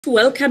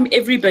Welcome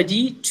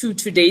everybody to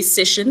today's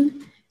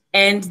session,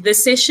 and the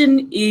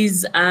session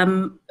is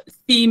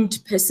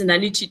themed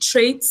personality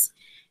traits,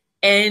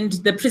 and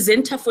the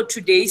presenter for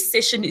today's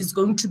session is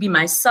going to be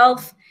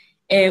myself,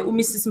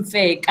 Mrs.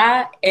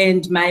 Mfeka,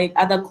 and my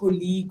other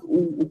colleague,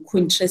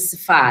 Quintre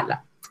Sifala.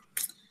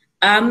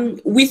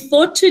 We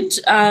thought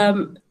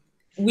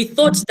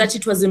that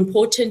it was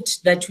important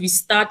that we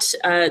start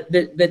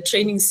the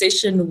training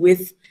session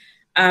with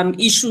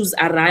issues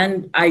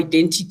around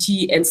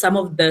identity and some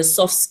of the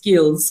soft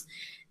skills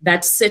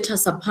that set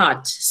us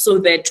apart, so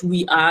that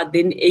we are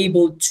then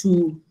able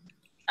to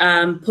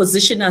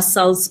position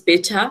ourselves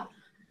better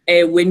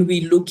when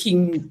we're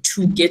looking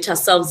to get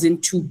ourselves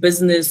into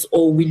business,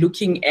 or we're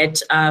looking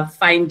at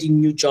finding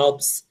new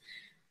jobs.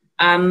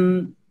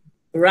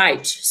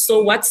 Right,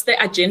 so what's the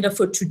agenda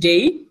for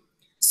today?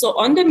 So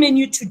on the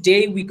menu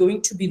today, we're going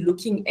to be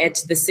looking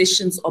at the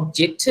session's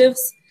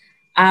objectives.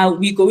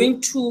 We're going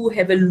to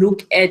have a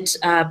look at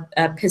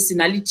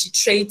personality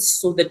traits,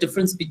 so the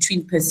difference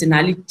between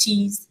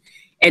personalities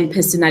and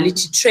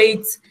personality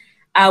traits.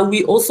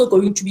 We're also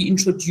going to be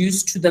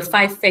introduced to the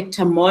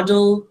 5-factor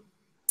model.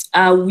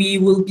 We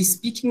will be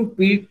speaking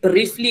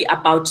briefly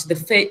about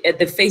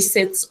the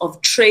facets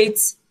of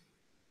traits.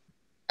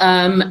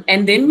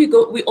 And then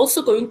we're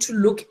also going to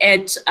look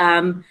at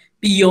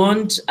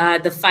beyond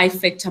the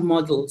 5-factor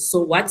model.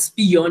 So what's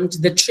beyond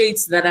the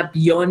traits that are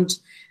beyond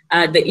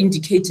the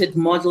indicated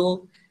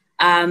model.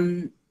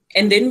 And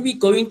then we're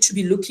going to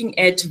be looking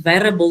at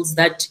variables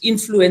that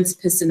influence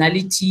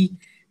personality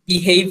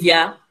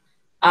behavior.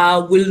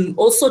 We'll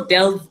also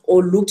delve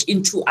or look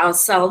into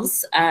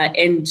ourselves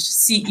and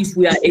see if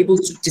we are able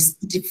to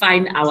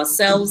define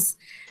ourselves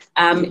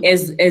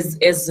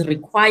as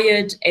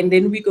required. And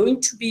then we're going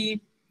to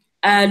be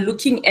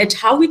looking at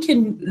how we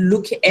can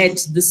look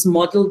at this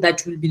model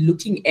that we'll be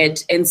looking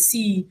at and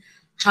see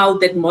how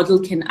that model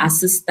can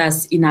assist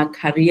us in our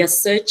career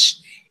search,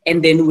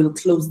 and then we'll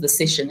close the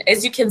session.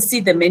 As you can see,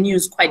 the menu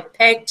is quite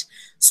packed,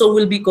 so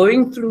we'll be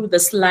going through the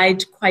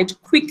slide quite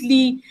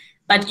quickly,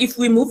 but if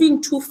we're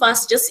moving too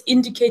fast, just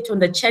indicate on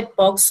the chat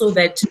box so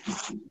that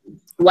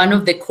one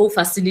of the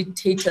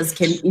co-facilitators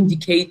can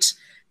indicate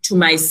to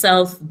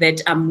myself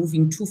that I'm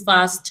moving too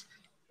fast,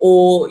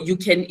 or you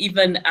can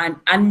even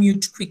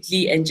unmute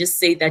quickly and just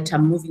say that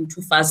I'm moving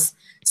too fast,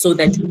 so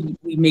that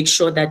we make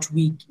sure that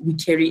we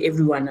carry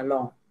everyone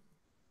along.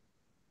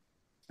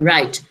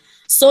 Right,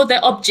 so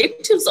the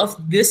objectives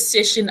of this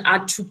session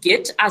are to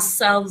get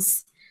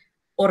ourselves,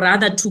 or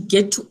rather to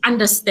get to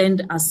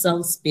understand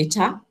ourselves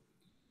better,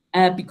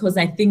 because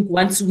I think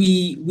once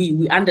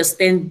we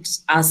understand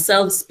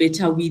ourselves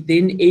better, we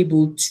then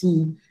able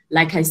to,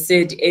 like I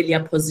said earlier,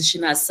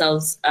 position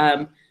ourselves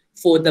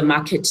for the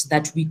market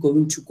that we're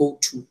going to go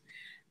to.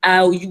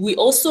 We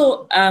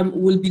also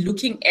will be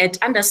looking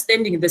at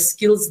understanding the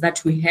skills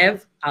that we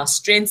have, our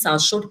strengths, our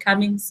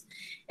shortcomings,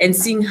 and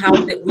seeing how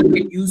that we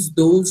can use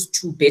those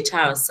to better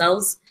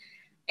ourselves.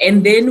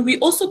 And then we're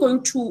also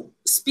going to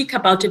speak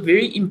about a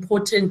very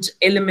important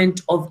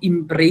element of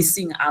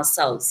embracing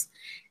ourselves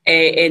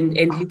and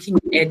looking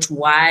at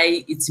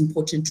why it's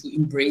important to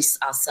embrace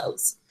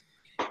ourselves.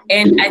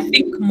 And I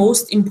think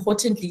most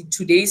importantly,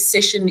 today's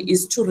session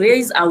is to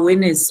raise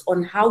awareness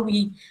on how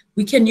we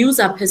can use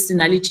our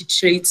personality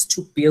traits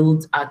to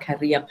build our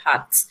career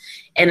paths.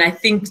 And I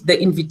think the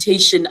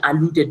invitation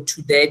alluded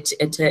to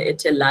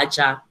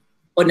that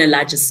on a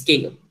larger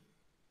scale.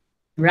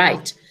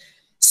 Right.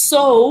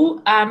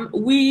 So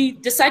we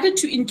decided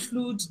to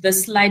include the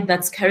slide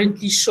that's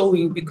currently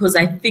showing because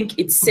I think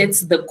it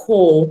sets the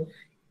core,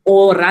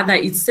 or rather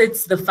it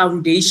sets the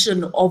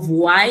foundation of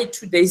why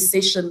today's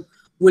session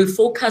will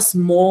focus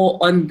more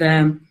on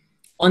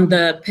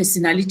the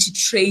personality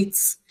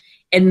traits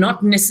and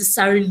not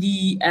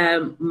necessarily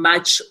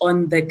much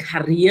on the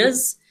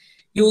careers.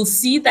 You'll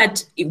see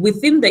that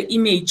within the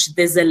image,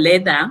 there's a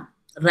ladder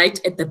right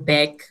at the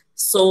back.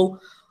 So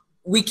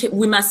we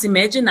must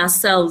imagine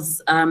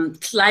ourselves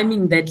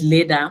climbing that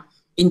ladder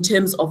in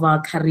terms of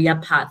our career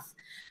path.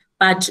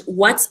 But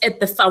what's at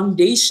the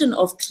foundation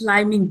of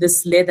climbing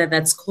this ladder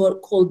that's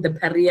called the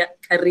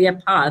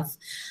career path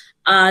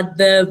are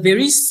the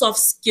very soft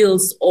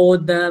skills, or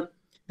the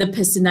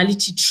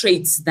personality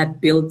traits that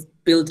build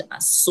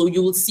us. So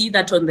you will see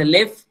that on the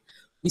left,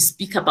 we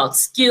speak about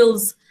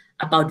skills,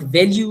 about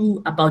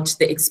value, about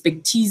the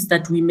expertise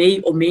that we may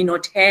or may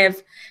not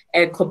have,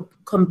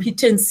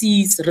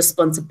 competencies,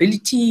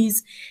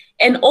 responsibilities,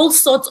 and all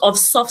sorts of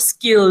soft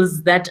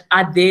skills that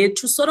are there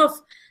to sort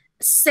of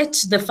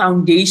set the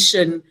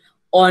foundation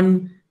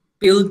on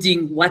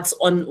building what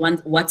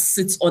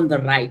sits on the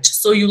right.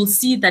 So you'll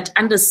see that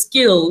under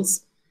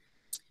skills,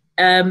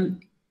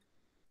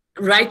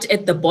 right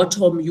at the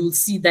bottom, you'll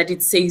see that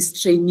it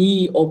says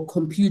trainee or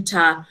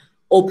computer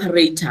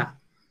operator.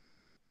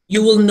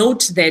 You will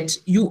note that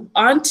you're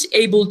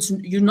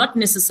not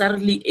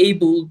necessarily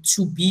able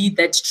to be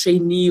that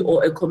trainee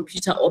or a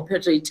computer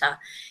operator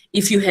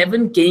if you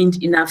haven't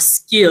gained enough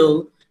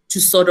skill to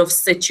sort of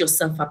set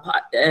yourself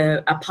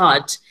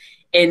apart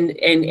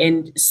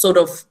and sort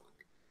of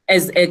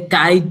as a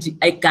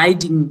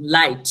guiding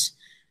light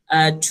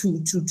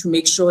to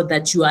make sure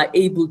that you are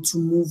able to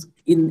move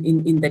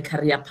in the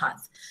career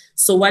path.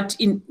 So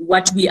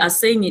what we are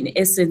saying in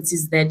essence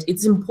is that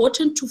it's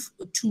important to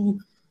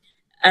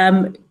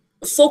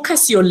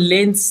focus your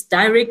lens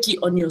directly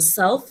on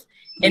yourself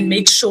and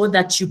make sure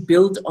that you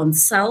build on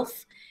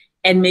self,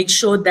 and make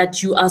sure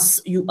that you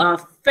are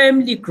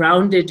firmly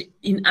grounded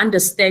in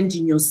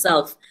understanding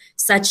yourself,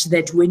 such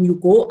that when you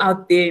go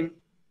out there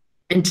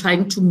and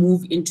trying to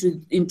move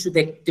into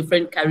the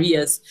different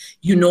careers,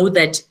 you know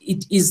that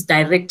it is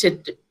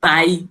directed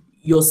by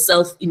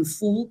yourself in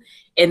full,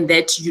 and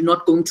that you're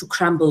not going to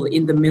crumble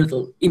in the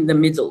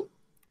middle.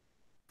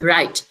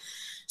 Right.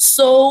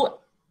 So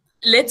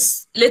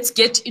let's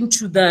get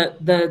into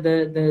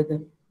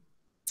the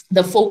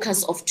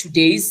focus of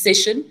today's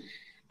session.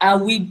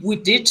 We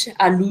did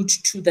allude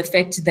to the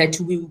fact that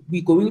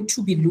we're going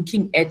to be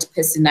looking at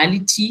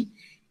personality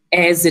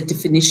as a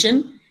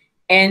definition.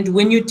 And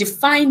when you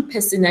define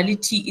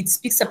personality, it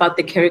speaks about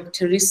the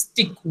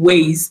characteristic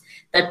ways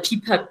that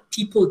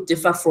people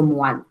differ from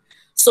one.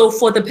 So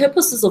for the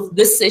purposes of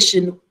this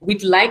session,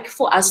 we'd like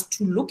for us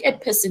to look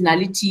at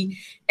personality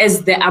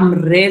as the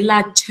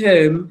umbrella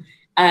term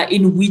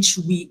in which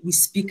we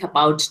speak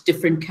about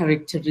different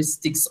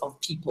characteristics of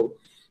people.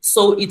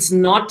 So it's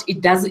not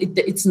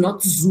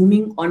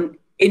zooming on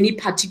any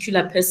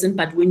particular person,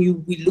 but when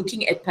we're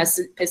looking at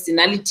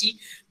personality,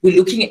 we're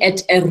looking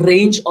at a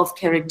range of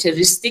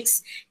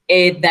characteristics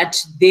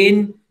which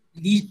then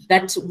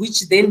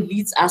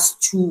leads us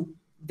to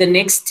the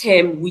next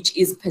term, which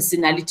is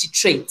personality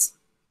traits.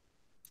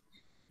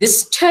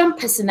 This term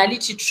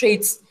personality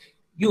traits,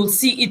 you'll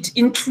see it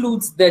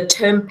includes the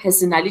term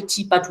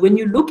personality, but when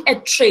you look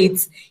at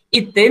traits,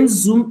 it then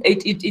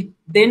it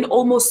then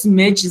almost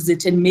merges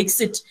it and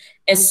makes it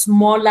a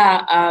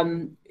smaller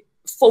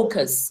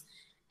focus,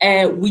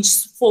 which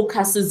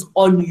focuses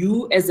on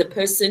you as a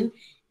person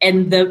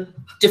and the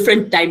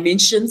different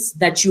dimensions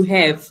that you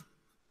have,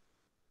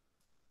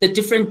 the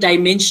different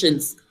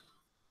dimensions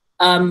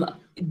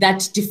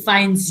that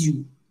defines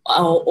you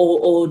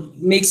or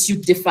makes you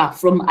differ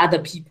from other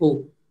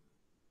people.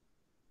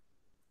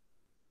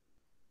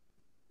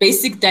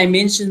 Basic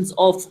dimensions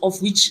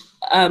of which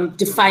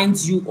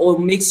defines you or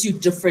makes you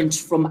different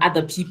from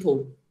other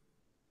people.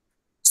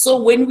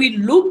 So when we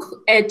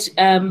look at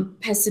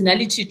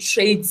personality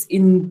traits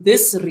in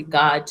this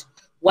regard,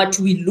 what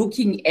we're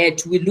looking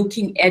at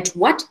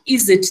what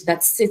is it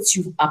that sets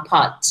you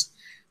apart?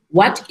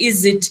 What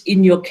is it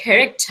in your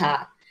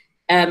character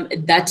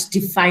that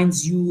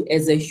defines you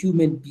as a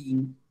human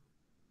being?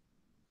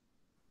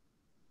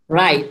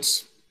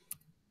 Right.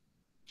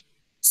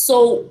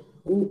 So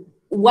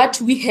what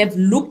we have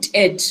looked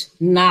at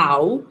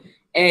now,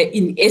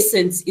 in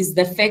essence, is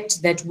the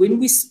fact that when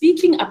we're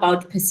speaking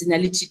about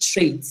personality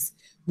traits,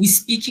 we're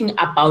speaking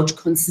about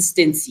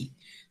consistency.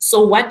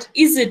 So what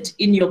is it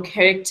in your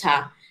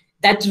character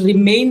that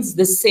remains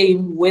the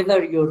same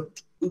whether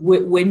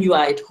when you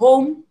are at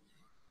home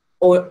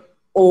or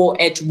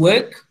at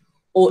work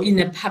or in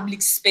a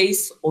public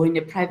space or in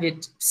a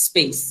private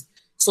space?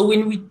 So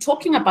when we're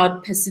talking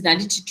about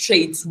personality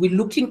traits, we're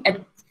looking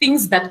at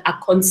things that are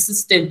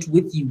consistent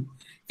with you,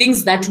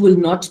 things that will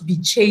not be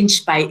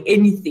changed by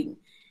anything.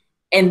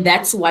 And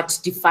that's what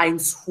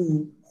defines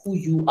who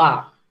you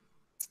are.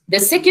 The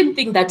second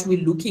thing that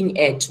we're looking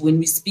at when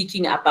we're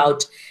speaking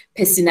about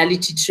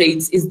personality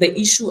traits is the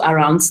issue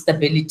around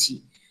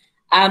stability.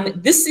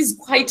 This is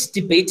quite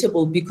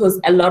debatable because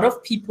a lot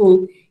of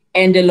people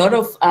and a lot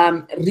of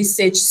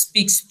research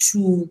speaks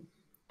to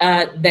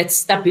that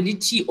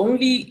stability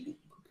only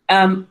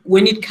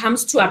when it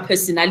comes to our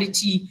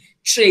personality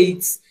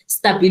traits.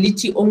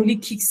 Stability only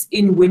kicks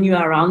in when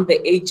you're around the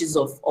ages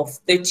of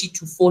 30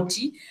 to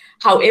 40.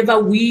 However,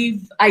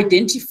 we've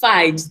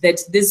identified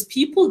that there's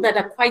people that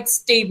are quite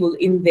stable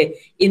in their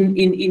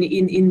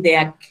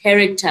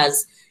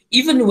characters,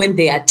 even when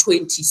they are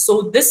 20.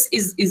 So this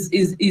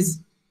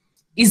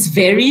is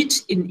varied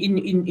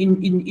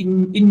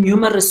in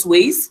numerous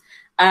ways,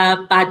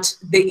 but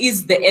there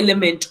is the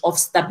element of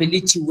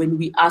stability when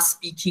we are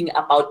speaking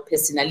about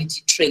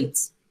personality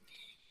traits.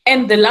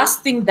 And the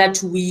last thing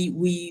that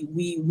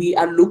we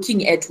are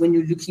looking at when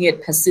you're looking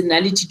at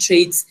personality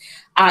traits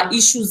are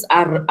issues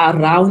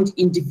around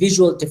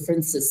individual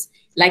differences.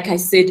 Like I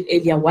said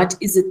earlier, what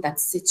is it that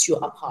sets you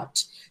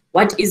apart?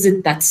 What is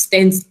it that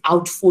stands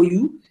out for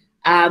you?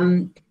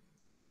 And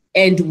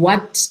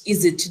what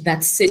is it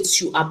that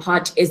sets you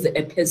apart as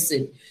a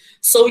person?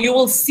 So you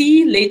will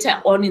see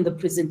later on in the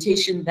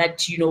presentation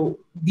that, you know,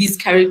 these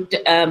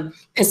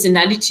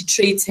personality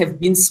traits have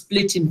been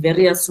split in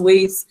various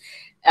ways.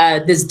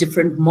 There's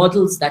different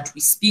models that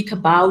we speak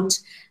about,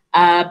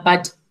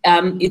 but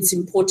it's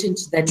important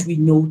that we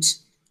note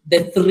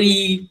the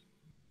three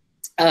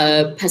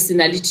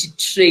personality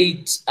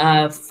trait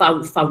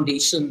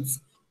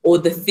foundations, or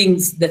the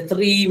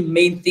three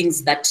main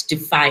things that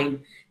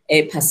define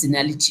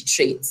personality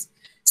traits.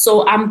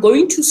 So I'm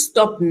going to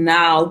stop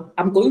now.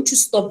 I'm going to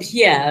stop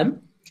here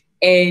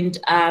and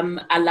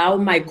allow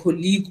my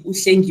colleague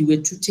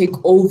Uhlengiwe to take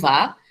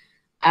over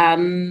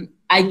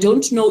I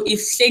don't know if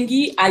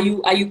Hlengi,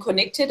 are you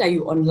connected? Are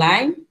you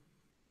online?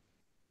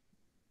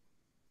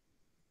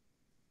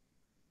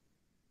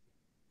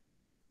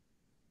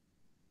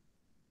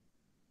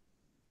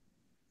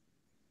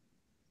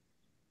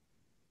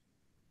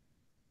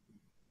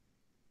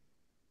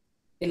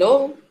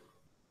 Hello?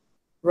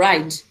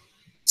 Right.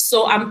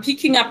 So I'm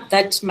picking up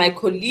that my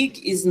colleague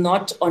is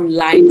not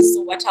online.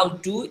 So what I'll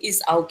do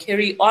is I'll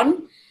carry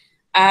on.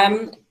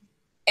 And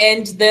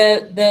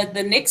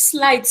the next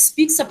slide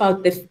speaks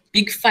about the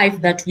big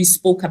five that we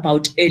spoke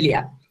about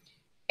earlier.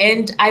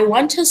 And I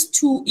want us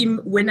to,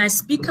 when I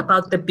speak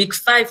about the big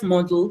five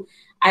model,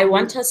 I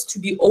want us to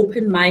be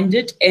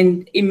open-minded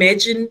and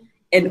imagine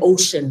an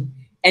ocean.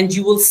 And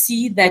you will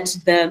see that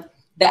the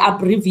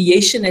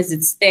abbreviation as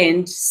it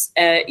stands,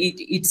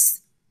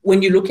 it's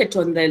when you look at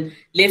on the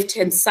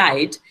left-hand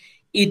side,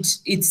 it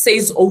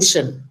says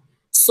ocean.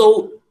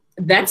 So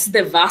that's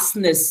the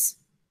vastness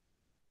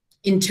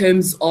in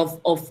terms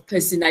of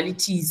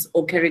personalities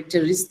or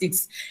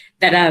characteristics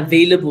that are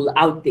available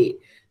out there.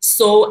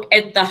 So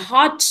at the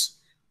heart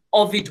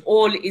of it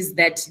all is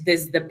that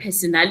there's the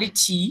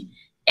personality,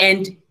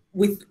 and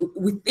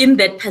within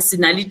that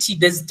personality,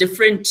 there's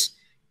different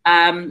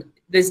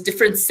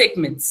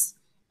segments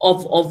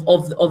of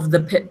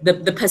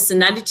the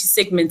personality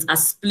segments are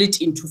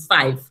split into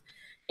five,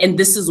 and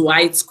this is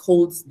why it's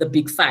called the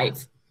big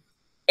five.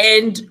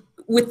 And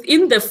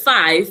within the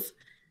five,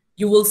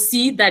 you will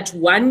see that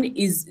one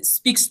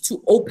speaks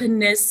to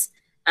openness.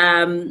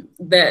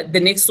 The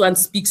next one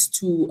speaks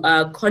to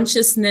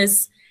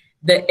consciousness.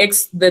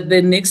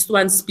 The next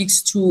one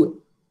speaks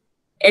to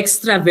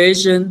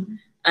extraversion.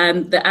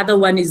 The other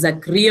one is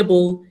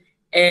agreeable.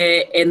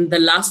 And the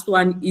last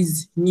one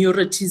is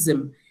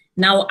neuroticism.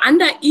 Now,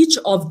 under each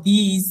of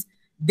these,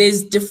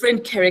 there's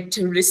different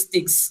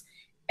characteristics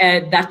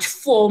that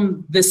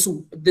form this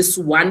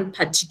one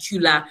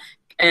particular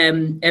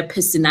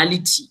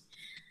personality.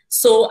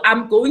 So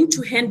I'm going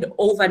to hand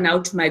over now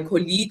to my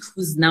colleague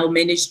who's now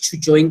managed to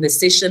join the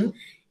session,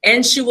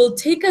 and she will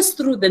take us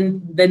through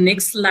the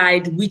next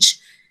slide, which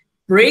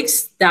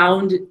breaks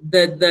down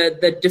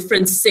the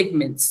different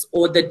segments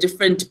or the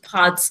different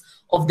parts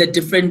of the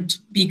different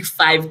big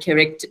five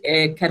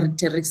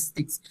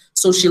characteristics.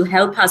 So she'll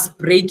help us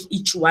break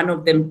each one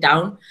of them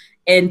down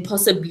and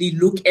possibly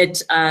look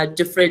at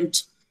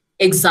different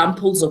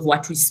examples of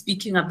what we're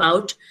speaking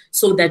about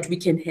so that we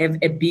can have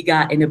a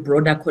bigger and a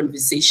broader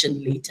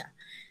conversation later.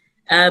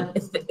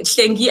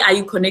 Hlengi, are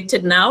you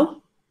connected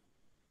now?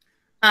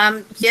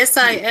 Yes,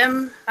 I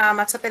am,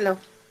 Matsapelo.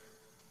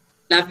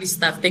 Lovely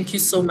stuff. Thank you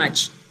so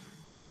much.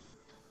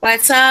 Right.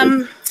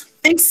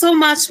 Thanks so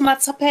much,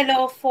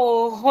 Matsapelo,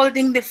 for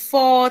holding the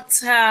fort.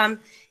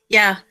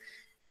 Yeah,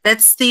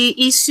 that's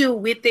the issue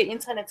with the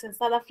internet in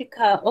South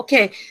Africa.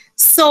 Okay,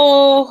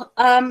 so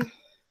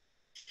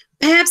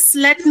perhaps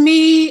let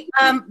me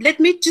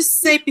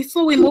just say,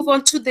 before we move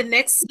on to the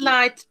next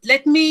slide,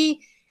 let me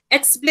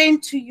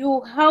explain to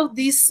you how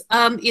this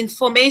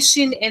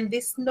information and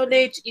this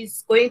knowledge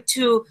is going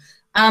to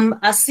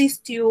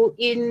assist you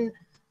in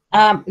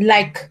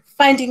like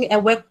finding a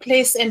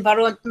workplace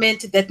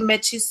environment that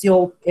matches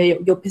your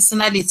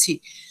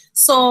personality.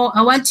 So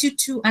I want you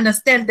to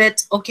understand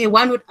that, okay,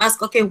 one would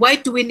ask, okay, why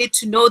do we need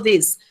to know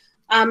this?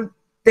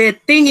 The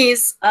thing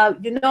is,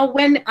 you know,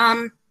 when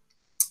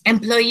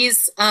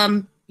employees,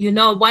 you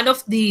know, one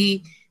of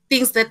the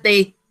things that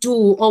they do,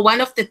 or one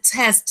of the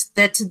tests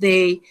that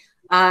they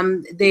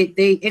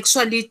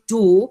actually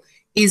do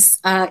is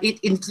it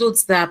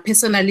includes the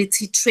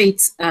personality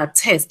traits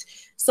test.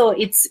 So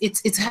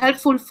it's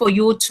helpful for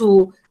you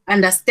to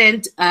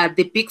understand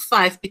the big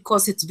five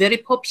because it's very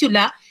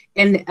popular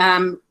and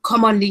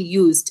commonly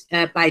used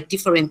by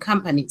different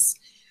companies.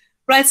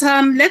 Right,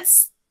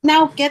 let's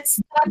now get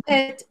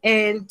started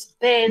and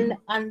then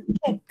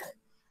unpack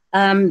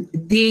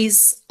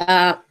these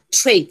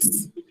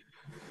traits.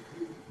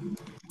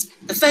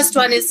 The first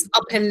one is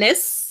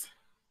openness.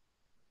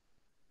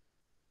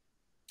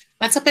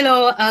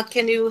 Matsapelo,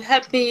 can you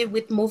help me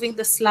with moving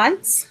the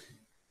slides?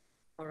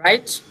 All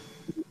right.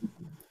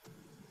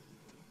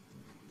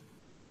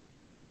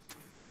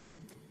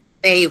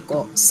 There you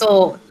go.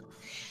 So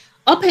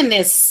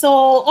openness.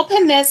 So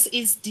openness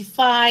is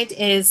defined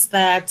as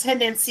the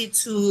tendency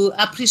to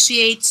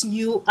appreciate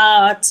new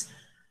art,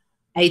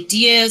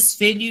 ideas,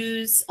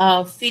 values,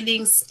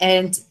 feelings,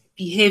 and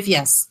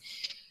behaviors.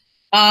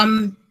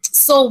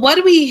 So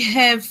what we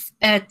have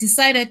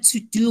decided to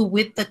do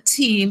with the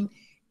team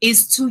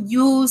is to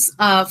use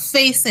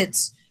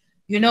facets,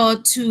 you know,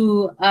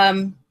 to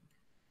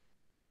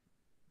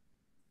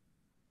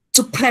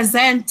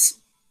present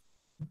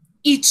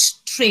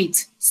each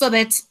trait so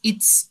that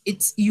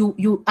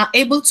you are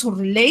able to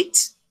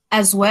relate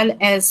as well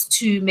as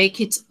to make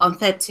it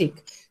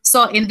authentic.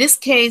 So in this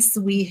case,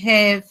 we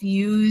have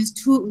used,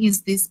 who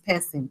is this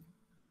person?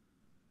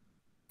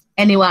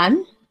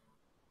 Anyone?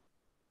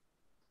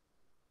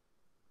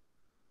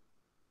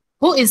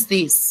 Who is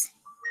this?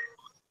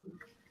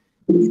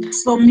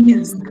 It's so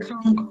easy.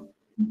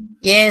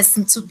 Yes,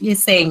 you're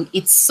saying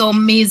it's so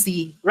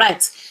easy,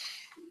 right?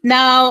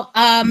 Now,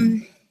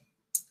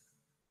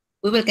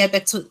 we will get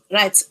back to,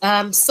 right.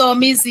 So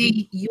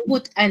Mizzy, you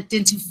would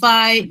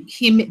identify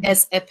him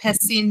as a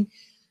person,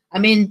 I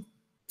mean,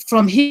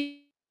 from his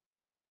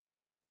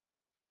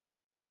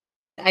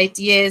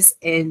ideas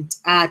and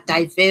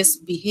diverse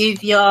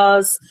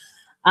behaviors,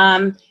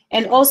 and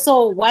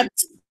also what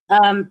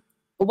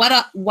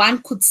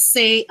one could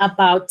say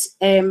about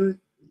an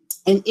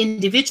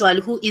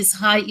individual who is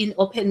high in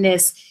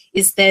openness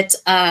is that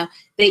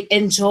they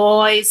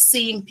enjoy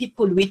seeing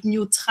people with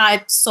new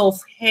types of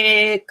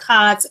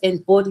haircuts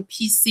and body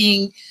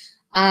piecing.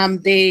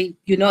 They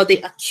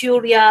are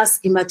curious,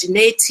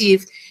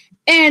 imaginative,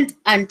 and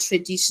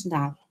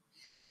untraditional.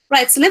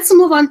 Right, so let's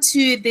move on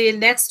to the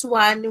next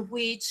one,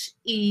 which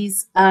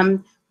is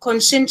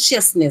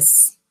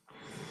conscientiousness.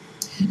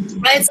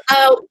 Right,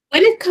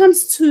 when it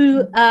comes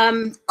to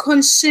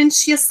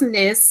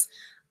conscientiousness,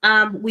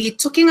 we're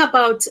talking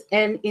about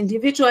an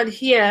individual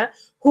here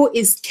who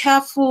is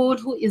careful,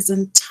 who is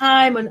on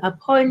time, on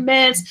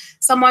appointment,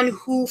 someone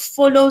who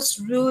follows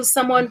rules,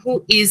 someone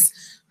who is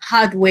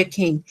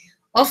hardworking.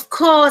 Of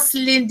course,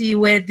 Lindy,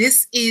 where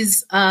this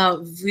is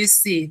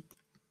Vusi,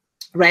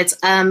 right?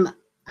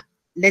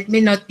 Let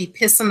me not be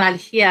personal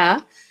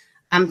here.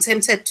 I'm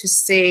tempted to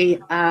say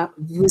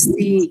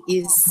Vusi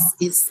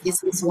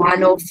is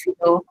one of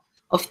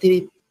of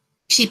the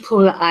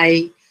people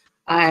I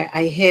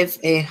have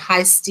a high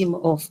esteem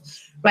of,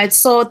 right?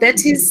 So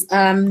that is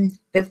the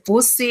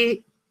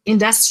Vusi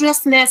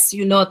industriousness.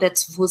 That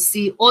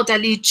Vusi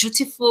orderly,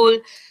 dutiful,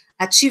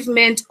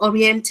 achievement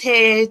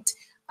oriented,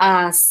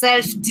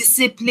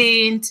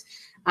 self-disciplined.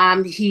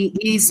 He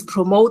is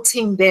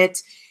promoting that,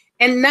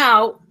 and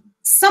now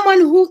someone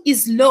who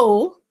is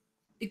low,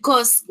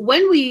 because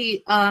when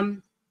we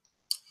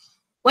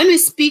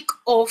speak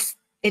of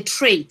a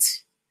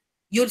trait,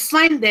 you'll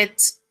find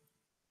that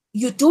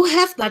you do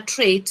have that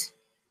trait,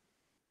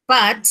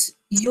 but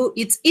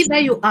it's either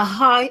you are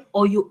high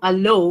or you are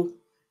low,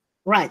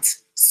 right?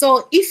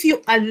 So if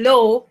you are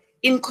low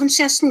in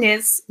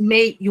consciousness,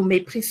 you may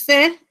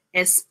prefer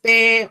a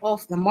spur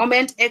of the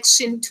moment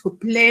action to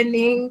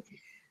planning.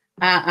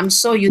 I'm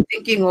sure you're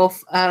thinking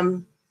of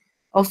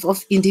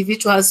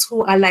individuals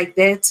who are like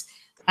that.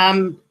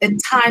 At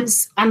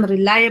times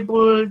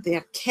unreliable, they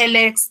are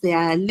careless, they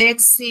are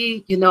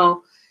lazy,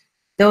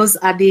 those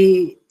are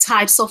the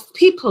types of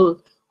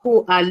people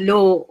who are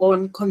low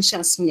on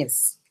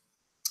consciousness.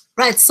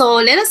 Right, so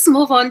let us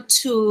move on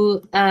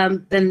to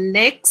the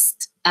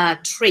next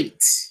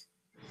trait.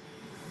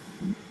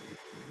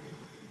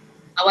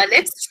 Our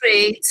next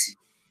trait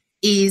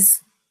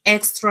is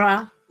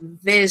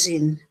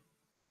extraversion.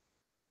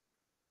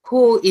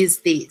 Who is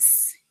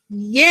this?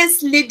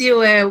 Yes,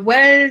 Lydia,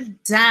 well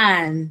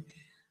done.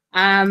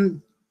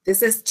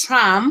 This is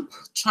Trump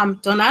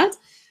Donald.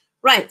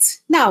 Right,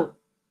 now,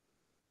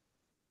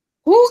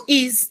 who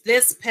is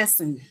this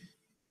person?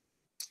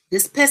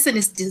 This person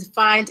is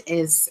defined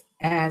as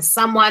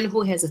someone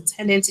who has a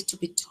tendency to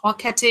be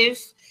talkative,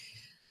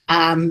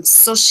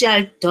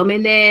 social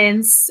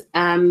dominance,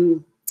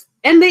 and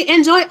they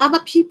enjoy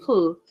other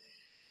people.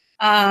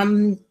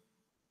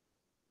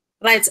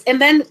 Right, and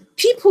then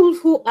people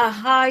who are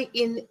high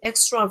in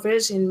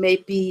extraversion may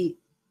be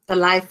the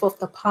life of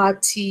the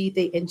party.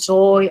 They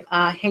enjoy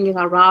hanging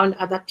around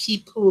other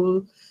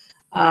people.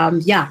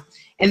 Yeah,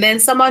 and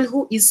then someone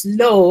who is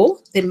low,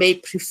 they may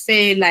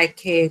prefer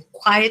like a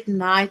quiet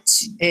night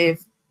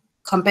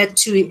compared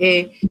to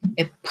a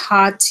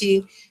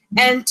party.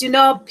 And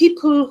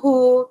people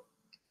who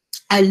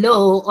are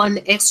low on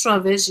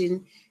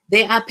extraversion,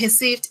 they are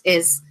perceived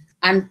as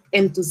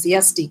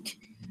unenthusiastic,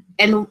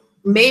 and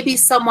maybe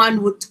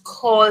someone would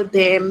call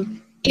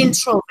them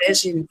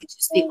introversion, which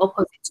is the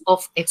opposite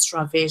of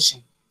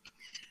extraversion.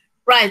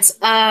 Right.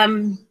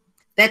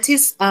 That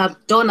is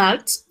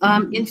Donald.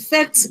 In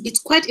fact, it's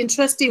quite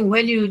interesting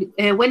when you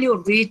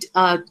read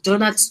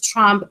Donald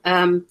Trump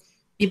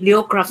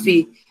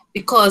bibliography,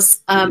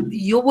 because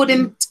you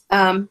wouldn't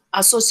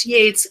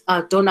associate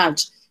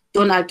Donald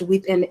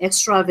with an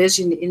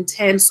extraversion in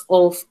terms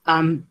of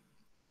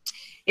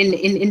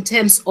in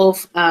terms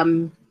of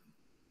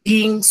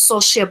being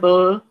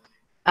sociable.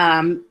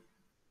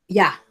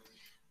 Yeah.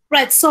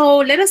 Right. So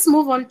let us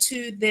move on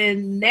to the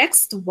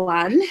next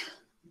one.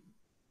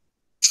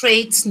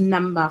 Trait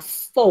number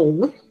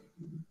 4.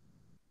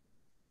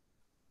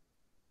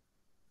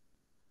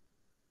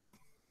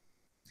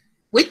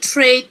 With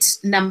trait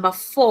number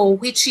 4,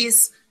 which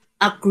is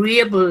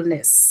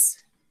agreeableness.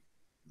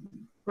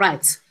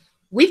 Right.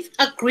 With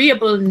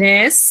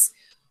agreeableness,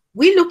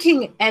 we're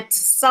looking at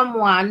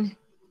someone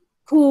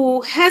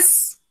who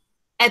has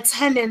a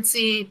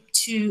tendency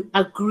to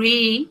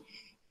agree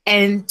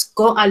and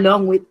go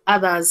along with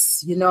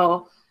others,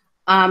 who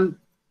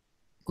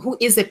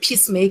is a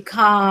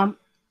peacemaker,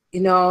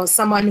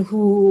 someone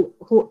who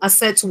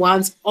asserts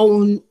one's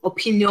own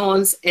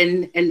opinions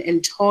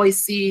and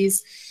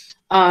choices.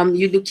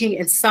 You're looking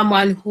at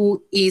someone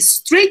who is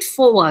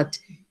straightforward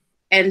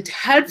and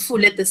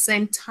helpful at the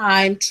same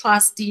time,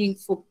 trusting,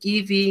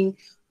 forgiving,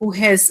 who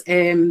has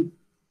a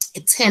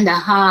tender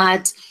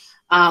heart,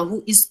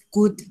 who is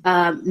good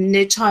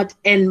natured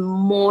and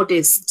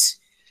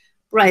modest.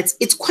 Right.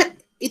 It's quite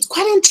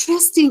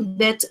interesting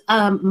that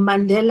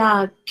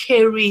Mandela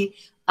carry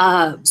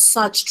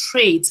such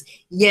traits,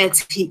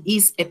 yet he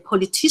is a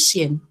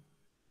politician.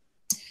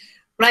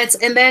 Right.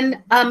 And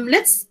then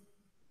let's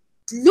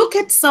look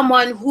at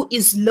someone who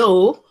is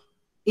low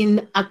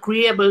in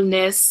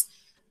agreeableness.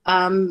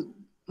 That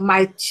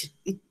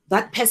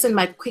person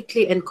might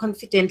quickly and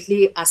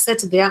confidently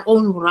assert their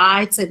own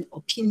rights and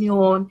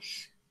opinion,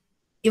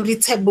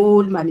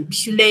 irritable,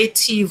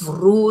 manipulative,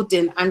 rude,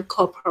 and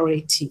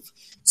uncooperative.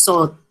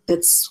 So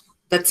that's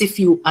if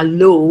you are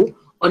low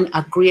on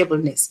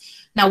agreeableness.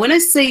 Now, when I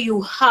say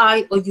you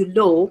high or you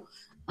low,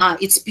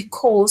 it's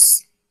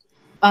because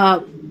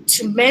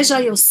to measure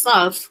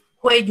yourself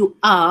where you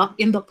are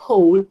in the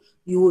poll,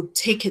 you will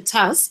take a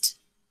test,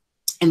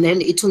 and then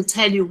it will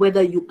tell you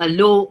whether you are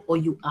low or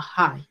you are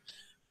high.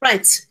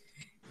 Right.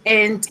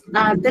 And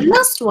the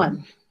last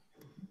one.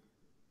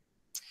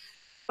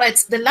 Right.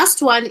 The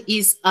last one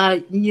is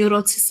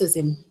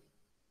neuroticism.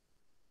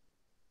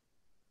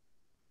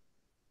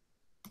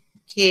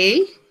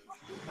 Okay.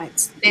 Right.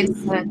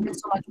 Thanks so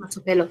much,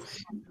 Matopelo.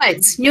 Right.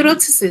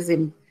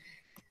 Neuroticism.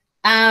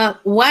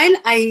 While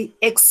I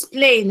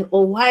explain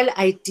or while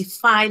I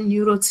define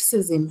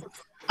neuroticism,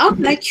 I would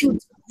like you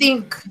to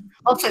think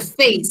of a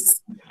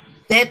face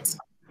that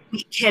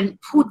we can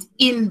put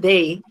in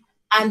there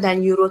under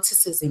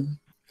neuroticism.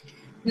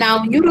 Now,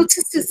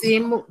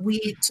 neuroticism,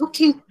 we're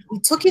talking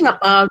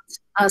about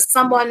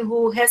someone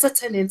who has a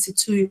tendency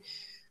to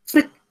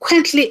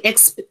frequently,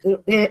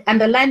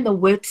 underline the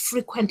word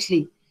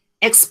frequently,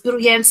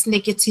 experience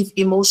negative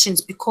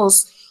emotions,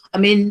 because, I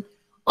mean,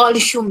 all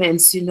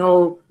humans, you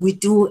know, we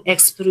do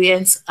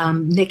experience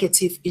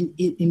negative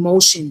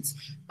emotions.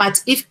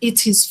 But if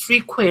it is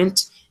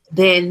frequent,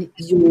 then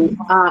you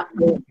are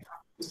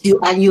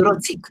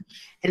neurotic.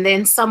 And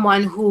then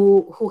someone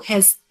who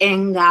has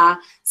anger,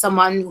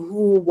 someone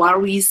who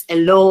worries a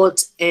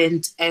lot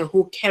and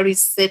who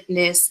carries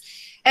sadness,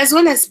 as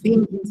well as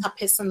being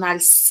interpersonal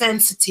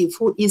sensitive,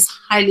 who is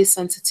highly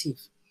sensitive.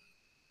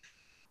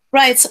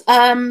 Right.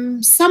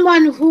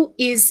 Someone who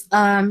is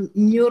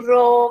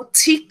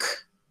neurotic,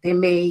 they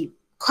may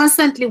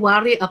constantly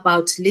worry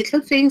about little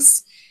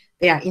things.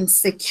 They are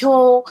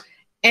insecure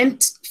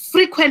and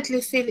frequently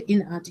feel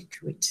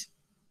inadequate.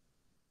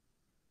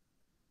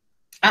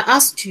 I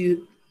asked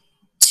you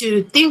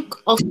to think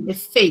of a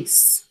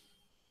face,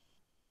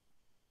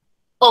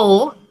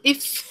 or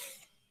if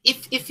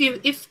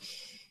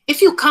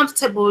you're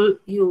comfortable,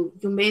 you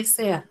may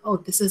say, "Oh,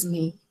 this is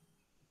me."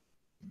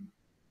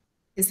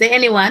 Is there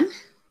anyone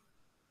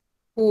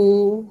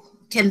who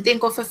can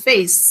think of a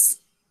face,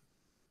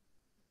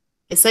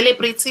 a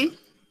celebrity,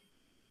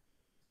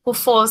 who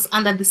falls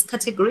under this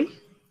category?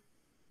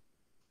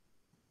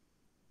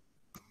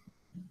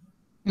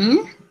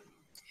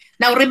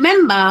 Now,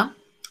 remember,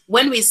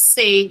 when we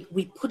say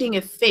we're putting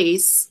a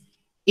face,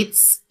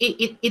 it's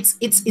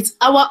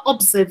our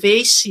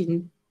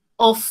observation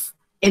of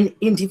an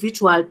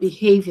individual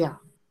behavior.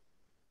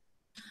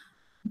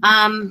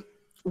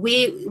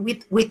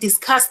 We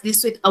discuss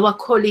this with our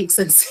colleagues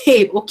and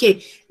say,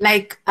 okay,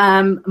 like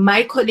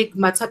my colleague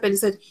Matapeli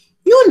said,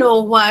 you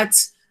know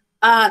what?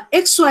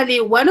 Actually,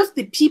 one of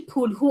the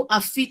people who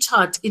are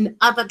featured in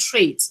other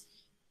traits,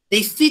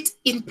 they fit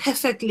in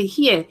perfectly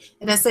here.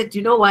 And I said,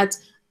 you know what?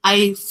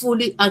 I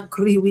fully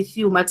agree with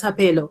you,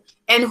 Matapelo.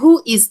 And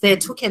who is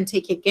that? Who can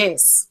take a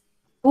guess?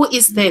 Who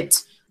is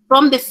that?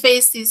 From the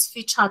faces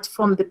featured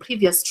from the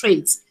previous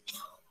traits.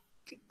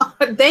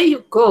 There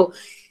you go.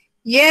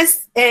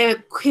 Yes,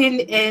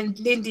 Queen and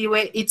Lindy,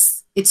 where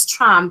it's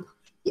Trump,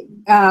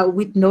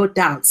 with no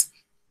doubt.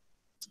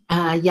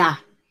 Yeah,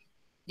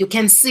 you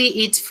can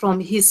see it from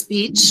his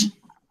speech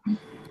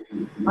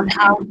on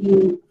how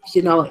he,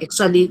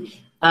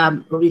 actually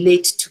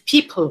relate to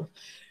people.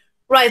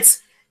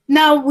 Right.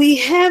 Now we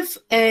have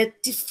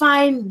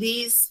defined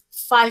these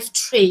 5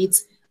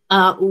 traits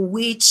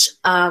which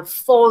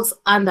falls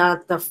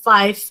under the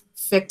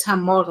 5-factor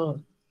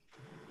model.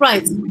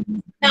 Right.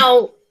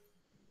 Now,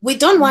 we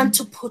don't want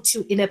to put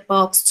you in a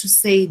box to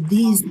say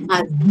these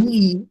are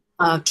the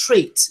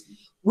traits.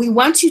 We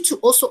want you to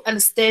also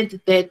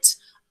understand that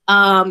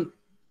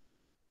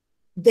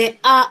there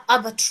are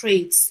other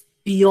traits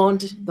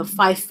beyond the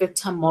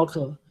 5-factor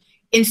model.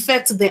 In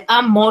fact, there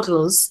are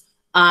models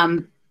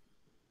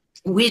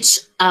which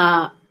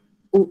there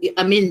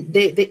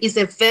is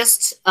a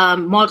vast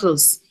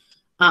models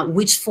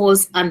which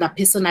falls under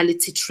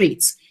personality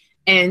traits.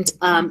 And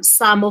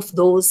some of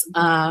those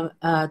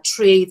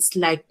traits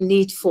like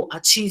need for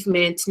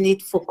achievement,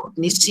 need for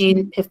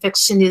cognition,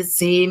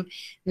 perfectionism,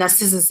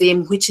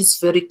 narcissism, which is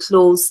very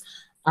close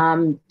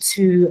to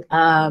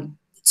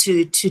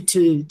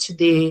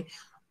the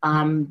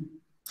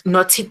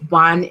Nautic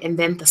 1, and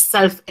then the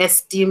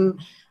self-esteem,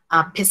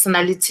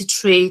 personality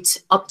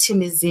trait,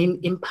 optimism,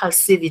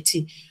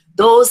 impulsivity.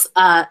 Those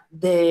are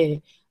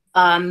the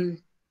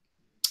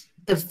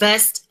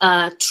vast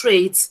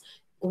traits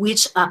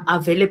which are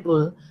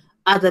available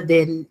other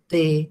than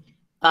the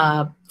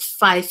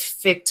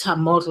 5-factor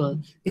model,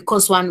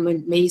 because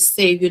one may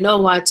say, you know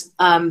what,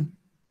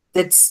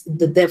 that's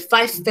the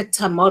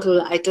 5-factor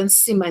model, I don't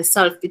see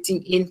myself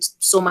fitting in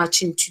so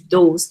much into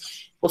those.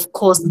 Of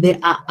course, there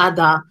are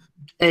other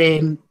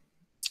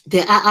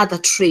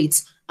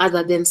traits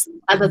other than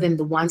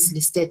the ones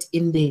listed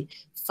in the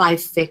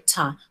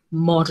 5-factor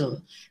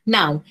model.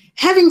 Now,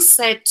 having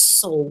said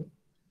so,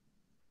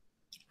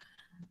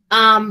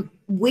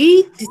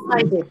 we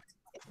decided,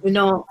 you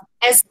know,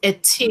 as a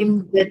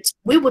team, that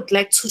we would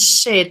like to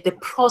share the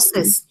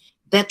process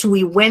that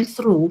we went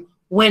through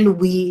when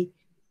we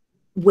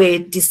were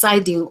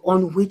deciding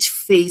on which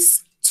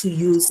phase to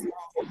use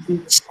for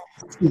each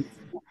team.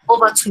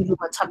 Over to you,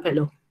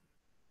 Umathapelo.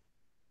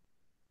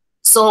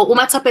 So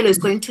Umathapelo is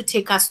going to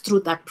take us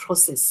through that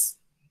process.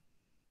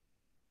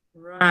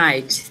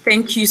 Right.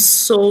 Thank you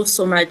so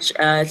much,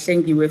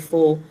 Hlengiwe,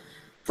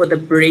 for the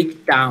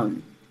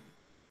breakdown.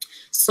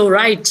 So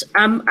right,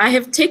 I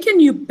have taken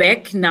you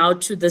back now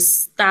to the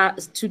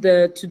start,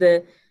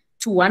 to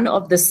one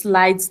of the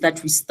slides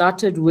that we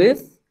started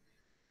with,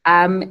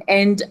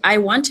 and I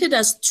wanted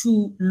us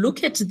to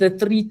look at the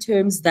 3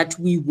 terms that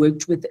we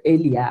worked with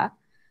earlier,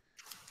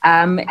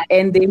 and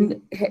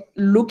then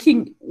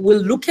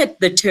we'll look at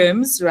the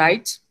terms,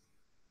 right?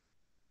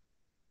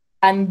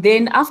 And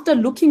then after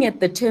looking at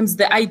the terms,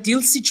 the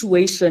ideal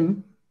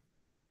situation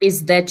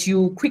is that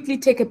you quickly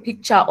take a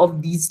picture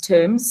of these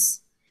terms.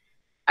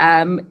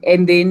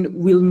 And then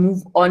we'll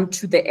move on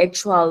to the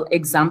actual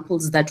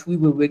examples that we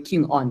were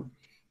working on.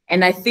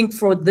 And I think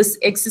for this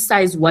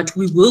exercise, what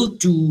we will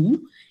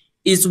do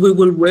is we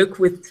will work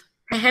with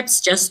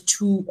perhaps just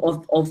 2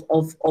 of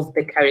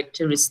the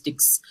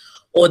characteristics,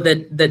 or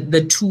the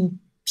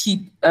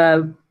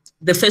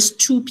first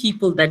 2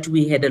 people that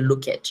we had a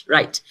look at,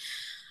 right?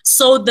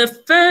 So the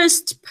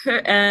first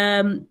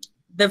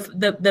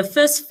the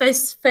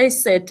first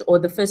facet, or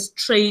the first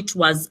trait,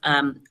 was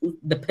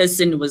the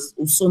person was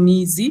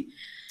Usomizi,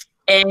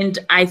 and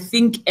I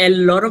think a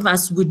lot of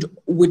us would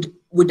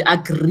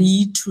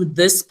agree to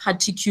this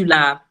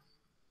particular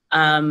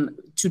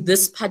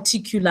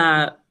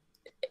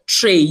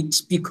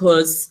trait,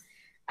 because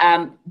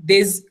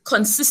there's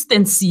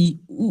consistency.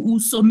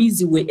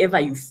 Usomizi, wherever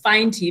you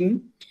find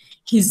him,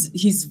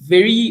 he's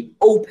very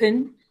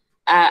open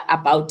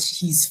about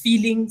his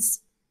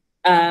feelings.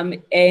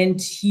 And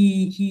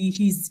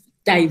he's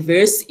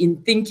diverse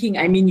in thinking.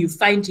 I mean, you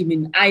find him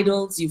in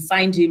idols, you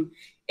find him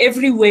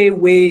everywhere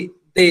where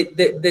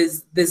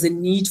there's a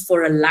need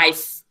for a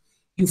life.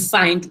 You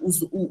find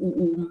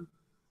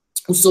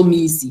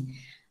Usomizi.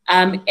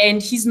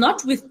 And he's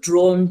not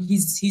withdrawn,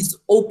 he's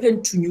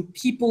open to new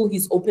people,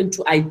 he's open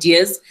to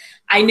ideas.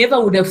 I never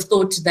would have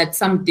thought that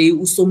someday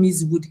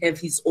Usomizi would have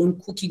his own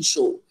cooking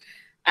show.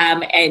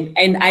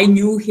 And I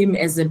knew him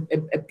as a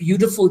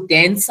beautiful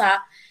dancer.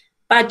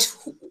 But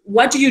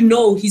what do you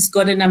know? He's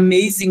got an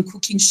amazing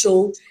cooking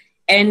show,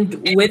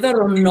 and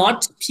whether or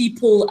not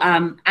people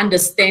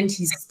understand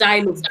his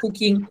style of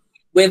cooking,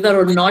 whether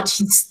or not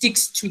he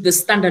sticks to the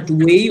standard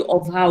way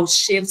of how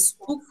chefs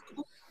cook,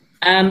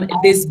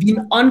 there's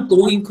been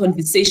ongoing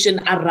conversation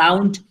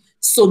around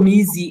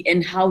Somizi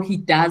and how he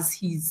does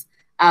his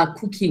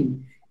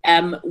cooking.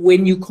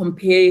 When you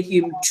compare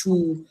him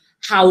to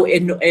how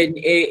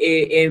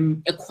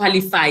a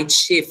qualified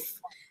chef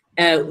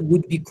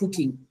would be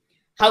cooking.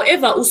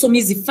 However,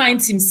 Usomizi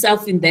finds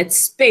himself in that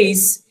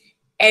space,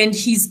 and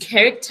his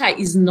character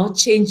is not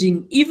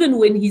changing. Even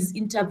when he's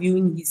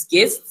interviewing his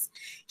guests,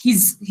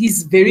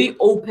 he's very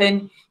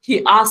open.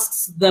 He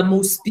asks the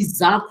most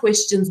bizarre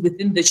questions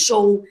within the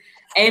show,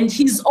 and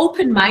he's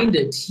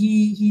open-minded.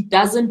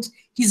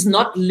 He's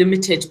not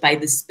limited by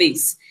the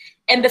space.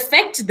 And the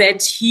fact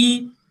that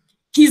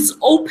he's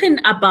open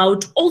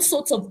about all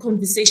sorts of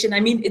conversation. I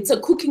mean, it's a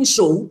cooking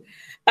show,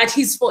 but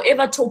he's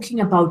forever talking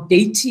about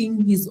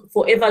dating. He's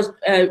forever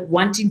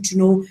wanting to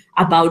know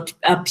about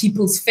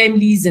people's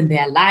families and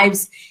their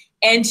lives.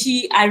 And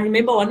I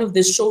remember one of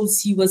the shows,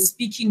 he was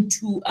speaking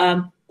to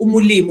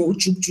Umulemo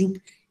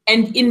Ujub,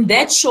 and in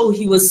that show,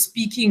 he was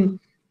speaking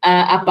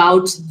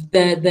about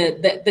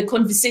the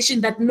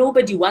conversation that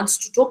nobody wants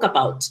to talk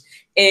about,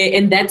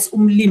 and that's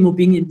Umulemo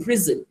being in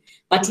prison.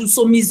 But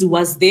Usomizi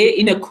was there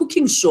in a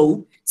cooking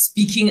show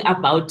speaking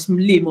about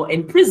Mlemo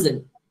and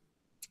prison.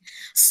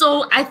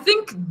 So I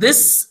think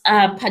this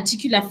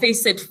particular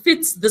facet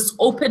fits this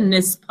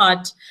openness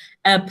part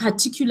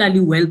particularly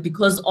well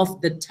because of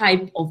the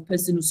type of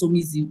person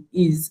Usomizi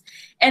is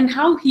and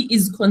how he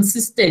is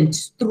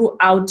consistent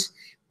throughout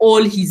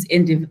all his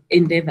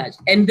endeavors.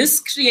 And this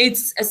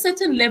creates a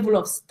certain level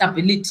of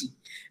stability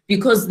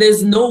because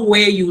there's no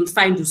way you will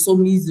find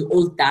Usomizi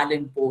all dull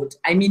and bored.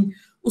 I mean,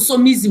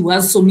 Usomizi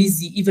was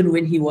Somizi even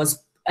when he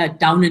was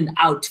down and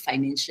out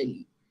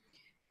financially.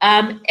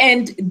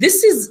 And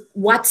this is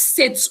what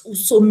sets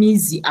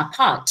Usomizi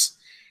apart.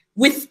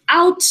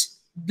 Without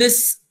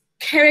this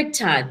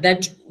character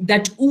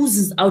that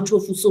oozes out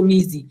of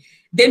Usomizi,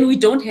 then we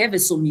don't have a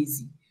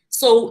Somizi.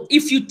 So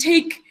if you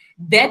take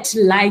that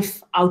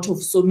life out of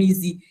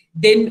Somizi,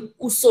 then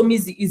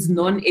Usomizi is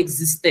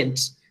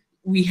non-existent.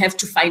 we have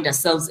to find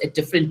ourselves at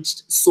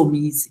different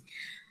Somizi.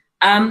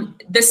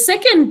 The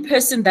second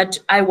person that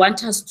I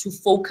want us to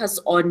focus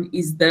on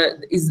is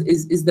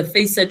the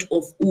facet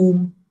of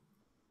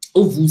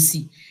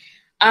Vusi.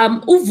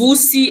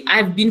 Vusi,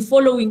 I've been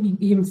following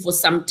him for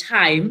some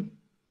time,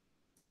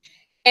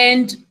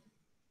 and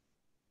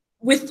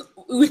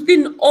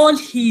within all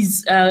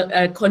his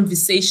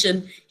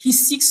conversation, he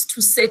seeks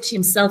to set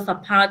himself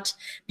apart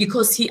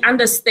because he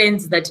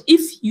understands that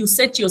if you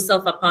set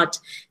yourself apart,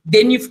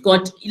 then you've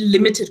got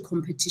limited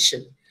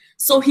competition.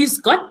 So he's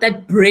got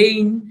that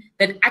brain,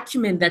 that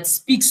acumen that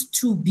speaks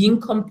to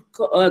being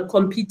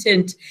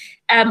competent.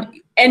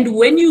 And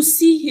when you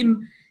see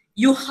him,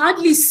 you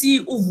hardly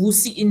see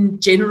Vusi in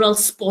general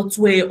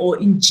sportswear or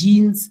in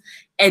jeans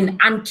and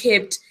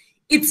unkept.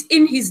 It's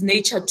in his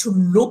nature to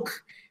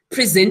look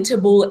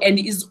presentable, and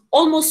is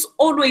almost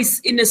always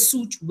in a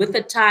suit with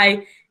a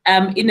tie,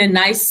 in a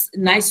nice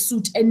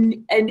suit,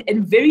 and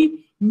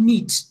very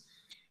neat.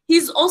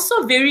 He's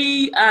also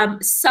very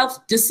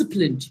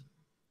self-disciplined,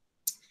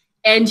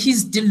 and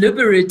he's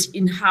deliberate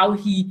in how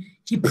he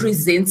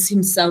presents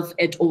himself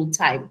at all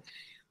time.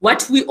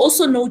 What we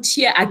also note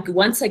here,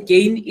 once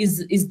again,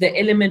 is the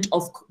element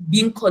of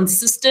being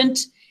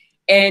consistent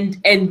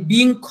and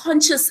being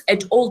conscious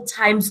at all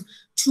times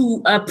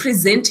to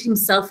present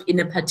himself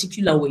in a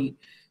particular way.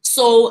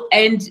 So,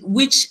 and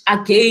which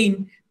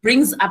again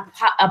brings up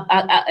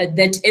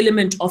that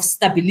element of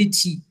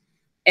stability,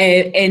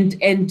 and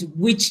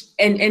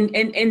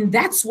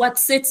that's what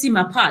sets him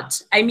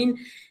apart. I mean,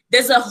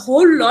 there's a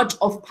whole lot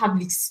of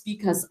public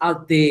speakers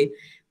out there,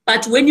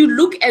 but when you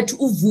look at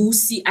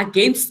Vusi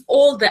against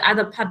all the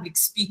other public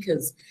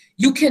speakers,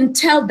 you can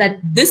tell that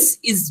this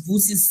is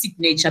Vusi's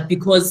signature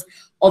because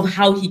of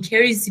how he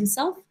carries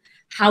himself,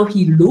 how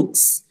he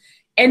looks,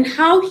 and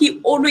how he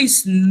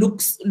always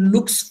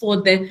looks for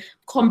the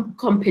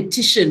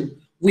competition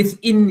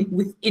within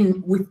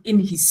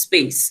his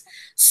space.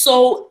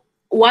 So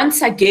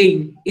once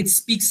again, it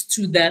speaks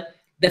to the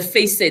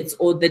facets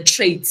or the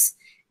traits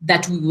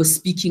that we were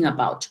speaking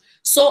about.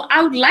 So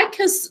I would like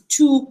us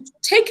to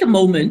take a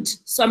moment.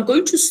 So I'm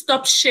going to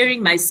stop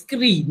sharing my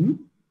screen.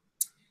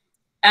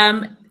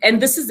 And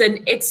this is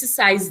an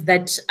exercise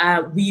that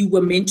we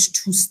were meant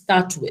to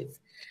start with.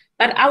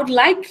 But I would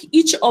like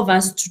each of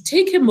us to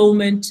take a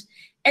moment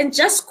and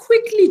just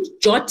quickly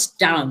jot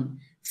down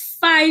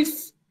 5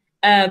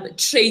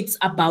 traits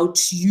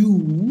about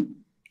you,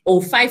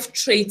 or 5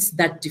 traits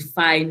that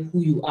define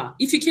who you are.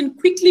 If you can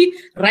quickly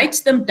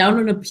write them down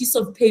on a piece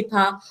of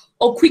paper,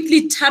 or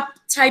quickly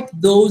type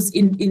those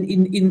in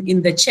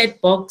the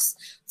chat box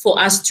for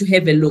us to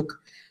have a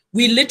look.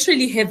 We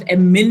literally have a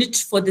minute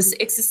for this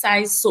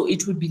exercise, so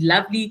it would be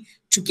lovely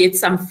to get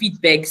some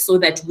feedback so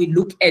that we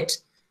look at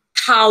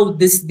how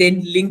this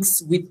then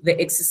links with the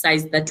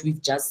exercise that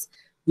we've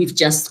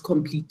just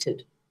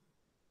completed.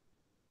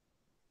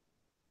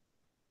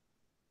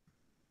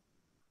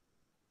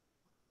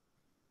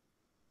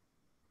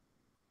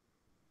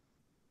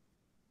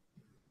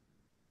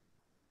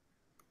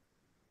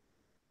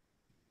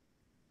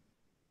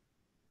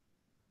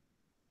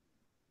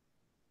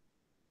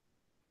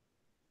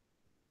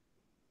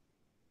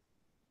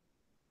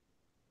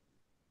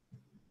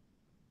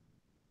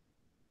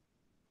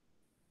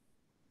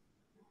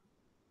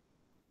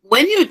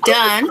 When you're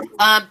done,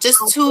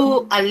 just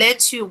to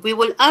alert you, we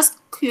will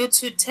ask you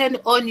to turn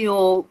on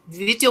your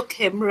video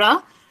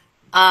camera.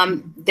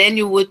 Then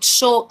you would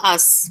show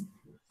us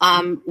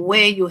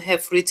where you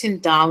have written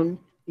down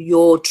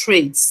your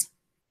traits.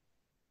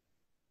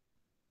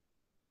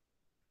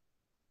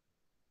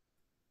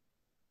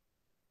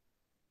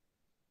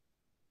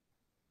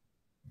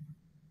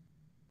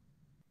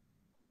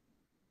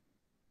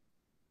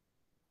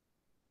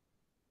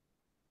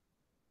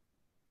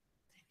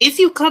 If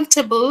you're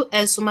comfortable,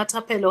 as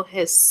Sumatapelo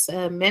has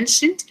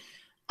mentioned,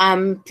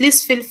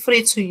 please feel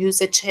free to use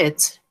a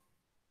chat.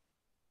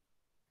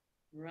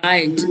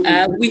 Right.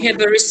 We have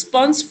a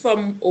response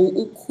from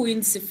Queen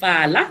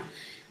Sifala.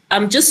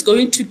 I'm just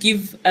going to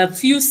give a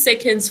few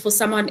seconds for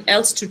someone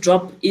else to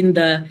drop in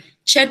the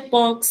chat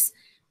box,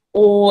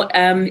 or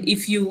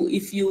if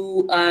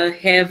you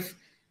have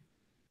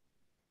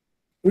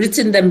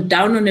written them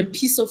down on a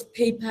piece of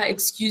paper,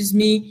 excuse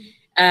me,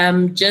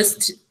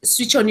 just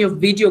switch on your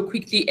video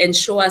quickly and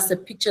show us a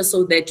picture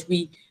so that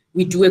we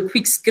do a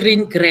quick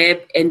screen grab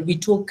and we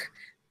talk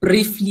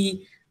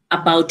briefly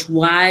about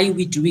why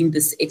we're doing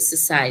this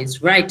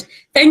exercise. Right.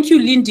 Thank you,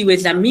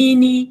 Lindiwe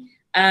Dlamini.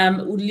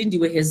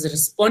 Lindiwe has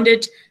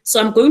responded.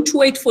 So I'm going to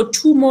wait for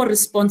 2 more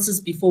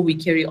responses before we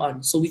carry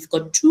on. So we've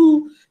got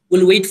 2.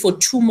 We'll wait for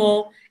 2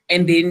 more,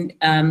 and then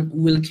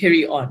we'll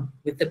carry on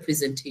with the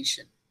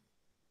presentation.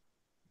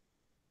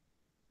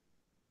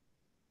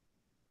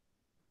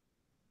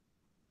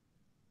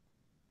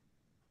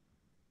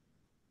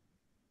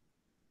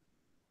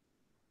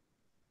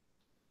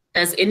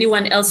 Does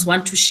anyone else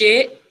want to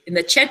share in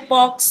the chat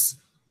box?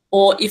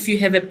 Or if you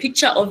have a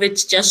picture of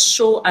it, just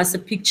show us a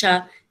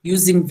picture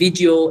using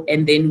video,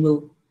 and then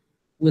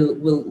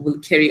we'll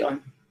carry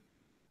on.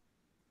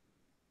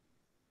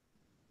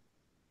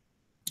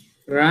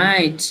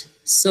 Right.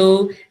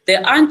 So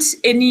there aren't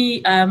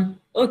any,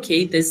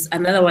 okay, there's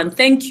another one.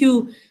 Thank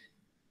you,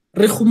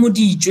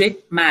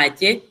 Rekhumudijwe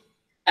Matye,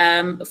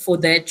 for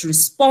that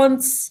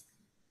response.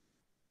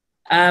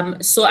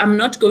 So I'm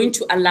not going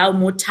to allow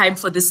more time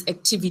for this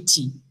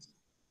activity.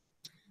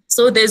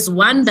 So there's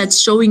one that's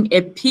showing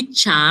a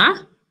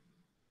picture,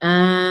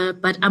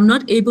 but I'm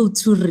not able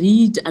to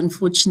read,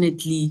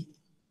 unfortunately.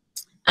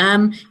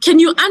 Can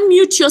you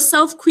unmute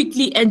yourself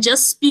quickly and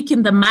just speak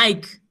in the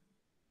mic?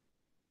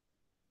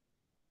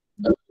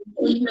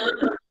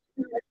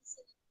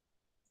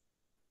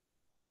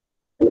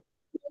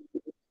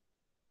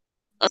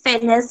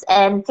 Fairness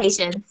and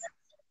patience.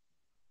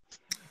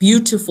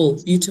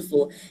 Beautiful,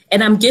 beautiful.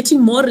 And I'm getting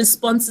more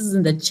responses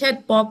in the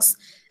chat box.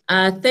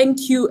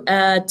 Thank you,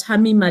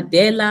 Tami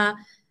Madela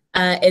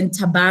and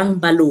Tabang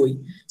Baloy.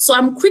 So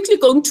I'm quickly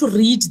going to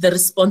read the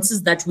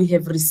responses that we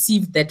have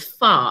received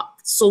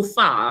so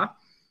far,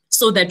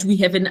 so that we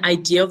have an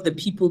idea of the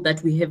people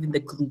that we have in the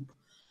group.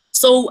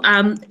 So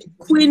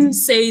Quinn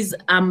says,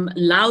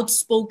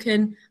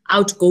 loud-spoken,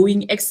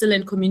 outgoing,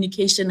 excellent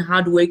communication,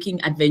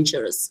 hardworking,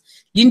 adventurous.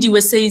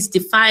 Lindiwe says,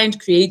 defiant,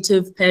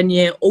 creative,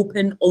 pioneer,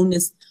 open,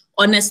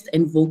 honest,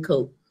 and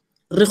vocal.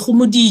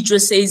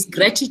 Rekhumudijwe says,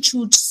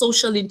 gratitude,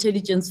 social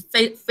intelligence,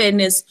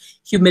 fairness,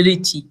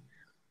 humility.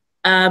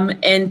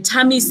 And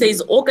Tami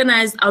says,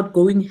 organized,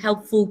 outgoing,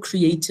 helpful,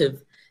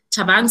 creative.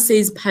 Tabang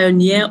says,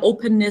 pioneer,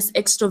 openness,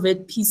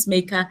 extrovert,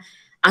 peacemaker,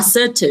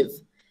 assertive.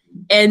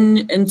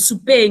 And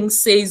Supeng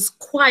says,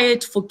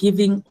 quiet,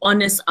 forgiving,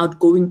 honest,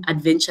 outgoing,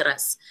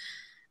 adventurous.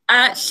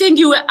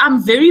 Hlengiwe,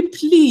 I'm very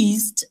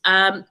pleased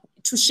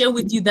to share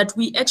with you that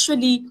we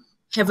actually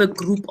have a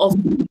group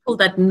of people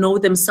that know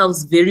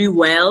themselves very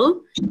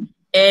well.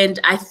 And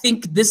I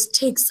think this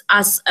takes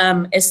us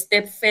a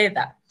step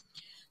further.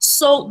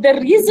 So the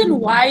reason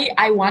why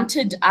I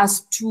wanted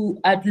us to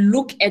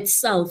look at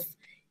self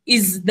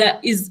is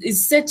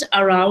set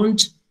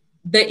around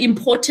the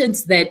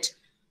importance that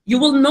you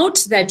will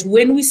note that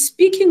when we're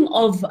speaking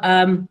of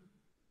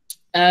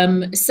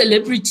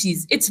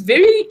celebrities, it's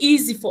very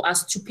easy for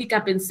us to pick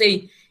up and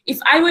say, if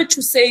I were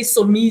to say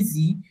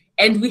Somizi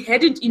and we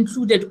hadn't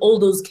included all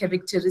those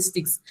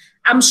characteristics,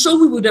 I'm sure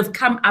we would have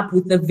come up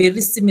with a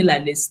very similar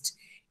list.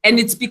 And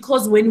it's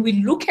because when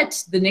we look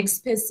at the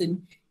next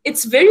person,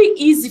 it's very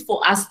easy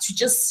for us to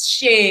just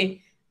share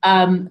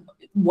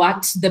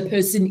what the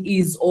person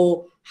is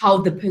or how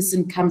the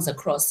person comes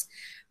across.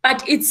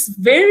 But it's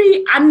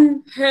very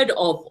unheard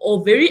of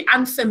or very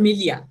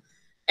unfamiliar,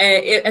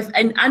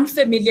 an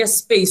unfamiliar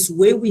space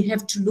where we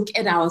have to look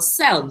at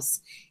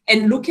ourselves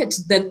and look at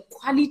the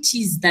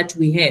qualities that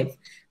we have.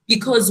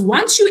 Because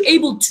once you're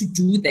able to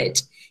do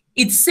that,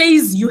 it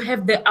says you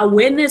have the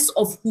awareness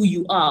of who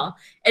you are.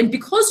 And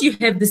because you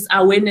have this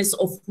awareness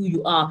of who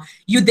you are,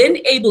 you're then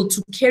able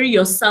to carry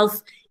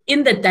yourself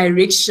in the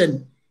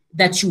direction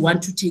that you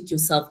want to take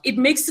yourself. It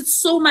makes it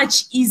so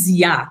much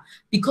easier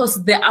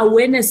because the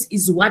awareness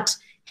is what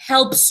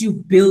helps you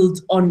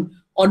build on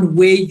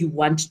where you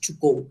want to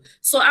go.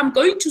 So I'm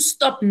going to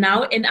stop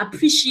now and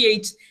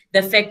appreciate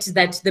the fact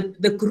that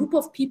the group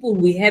of people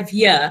we have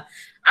here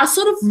are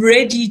sort of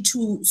ready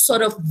to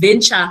sort of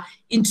venture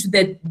into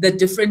the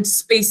different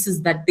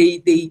spaces that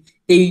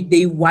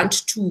they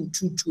want to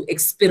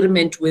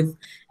experiment with.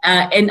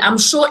 And I'm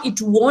sure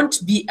it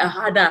won't be a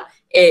harder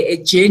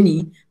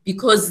journey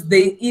because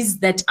there is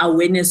that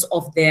awareness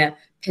of their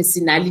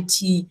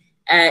personality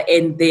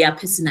and their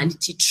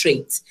personality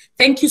traits.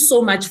 Thank you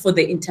so much for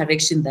the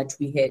interaction that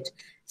we had.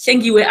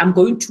 Hlengiwe, I'm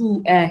going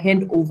to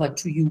hand over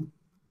to you.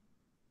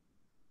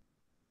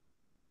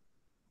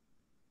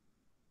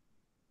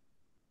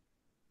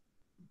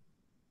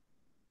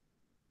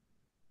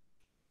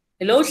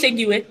 Hello,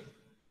 Hlengiwe.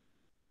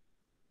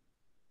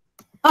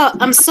 Oh,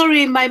 I'm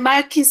sorry, my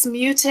mic is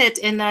muted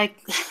and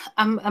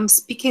I'm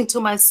speaking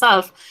to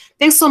myself.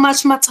 Thanks so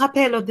much,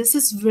 Matapelo. This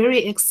is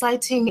very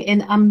exciting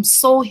and I'm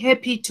so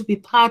happy to be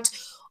part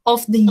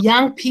of the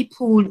young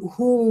people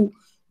who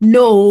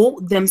know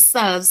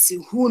themselves,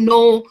 who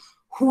know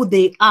who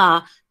they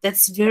are.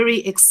 That's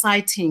very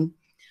exciting.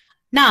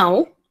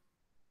 Now,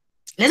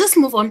 let us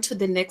move on to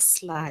the next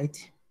slide.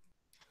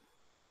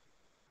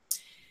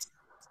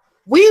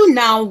 We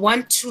now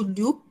want to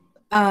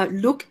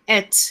look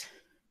at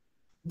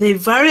the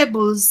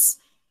variables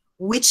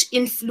which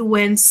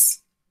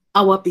influence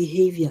our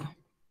behavior,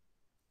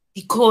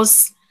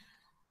 because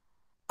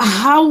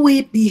how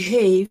we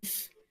behave,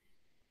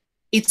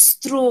 it's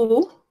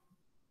through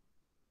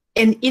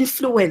an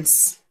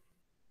influence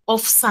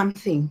of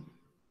something,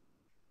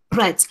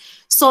 right?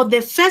 So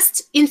the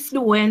first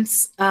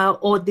influence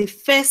or the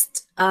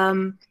first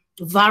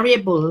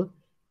variable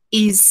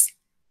is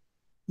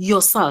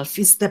yourself,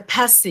 is the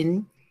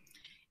person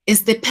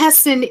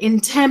in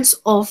terms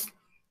of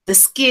the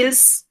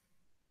skills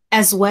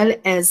as well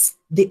as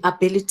the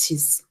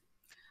abilities.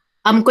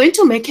 I'm going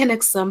to make an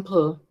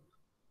example.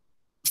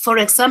 For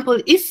example,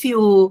 if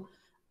you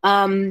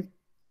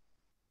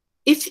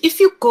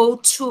go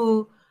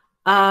to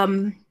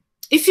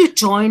if you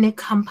join a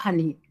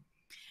company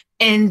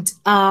And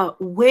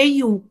where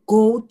you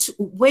go to,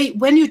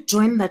 when you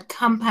join that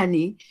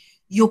company,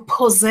 you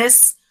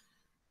possess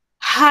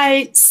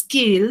high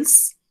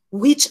skills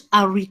which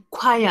are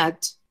required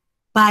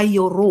by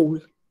your role.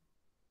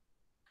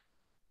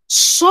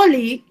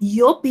 Surely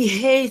your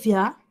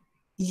behavior,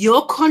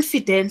 your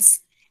confidence,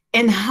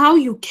 and how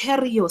you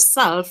carry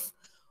yourself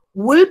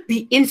will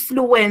be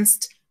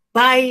influenced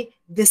by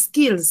the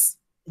skills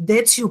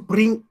that you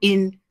bring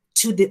in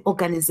to the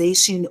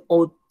organization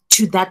or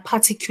to that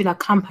particular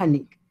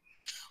company.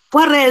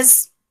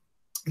 Whereas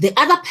the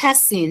other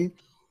person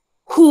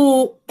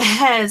who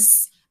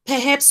has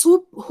perhaps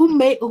who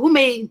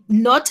may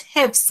not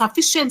have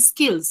sufficient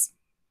skills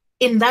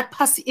in that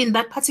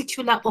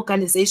particular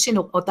organization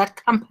or that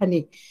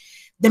company,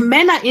 the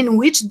manner in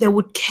which they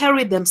would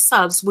carry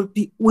themselves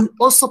will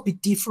also be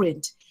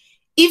different.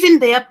 Even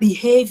their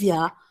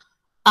behavior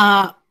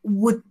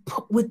would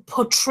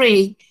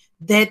portray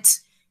that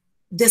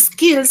the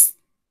skills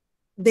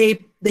they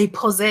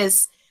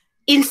possess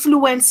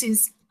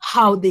influences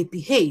how they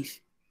behave.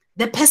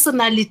 The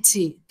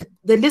personality,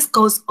 the list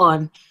goes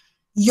on.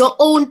 Your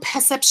own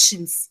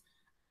perceptions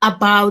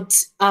about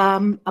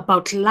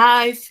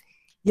life,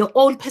 your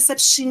own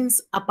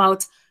perceptions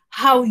about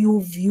how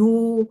you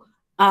view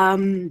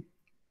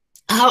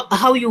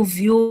how you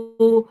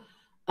view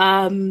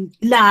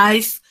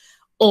life,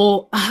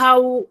 or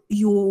how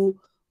you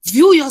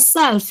view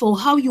yourself, or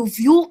how you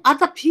view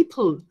other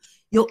people,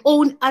 your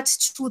own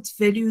attitudes,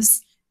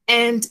 values,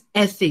 and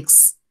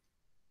ethics.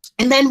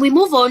 And then we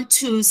move on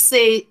to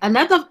say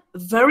another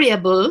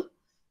variable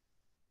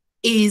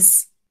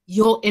is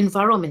your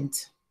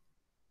environment.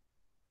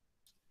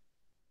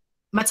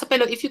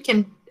 Matapelo, if you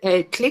can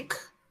click.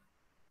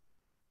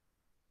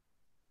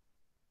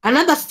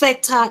 Another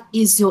factor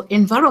is your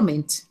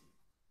environment.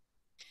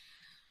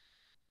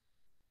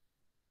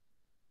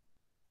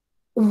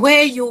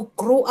 Where you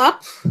grow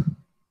up,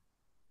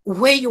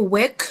 where you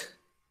work,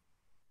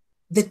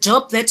 the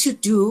job that you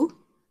do,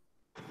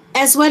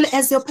 as well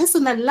as your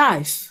personal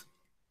life,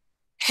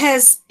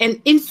 has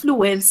an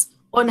influence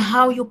on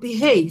how you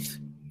behave.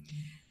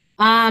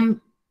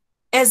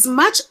 As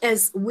much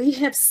as we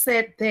have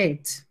said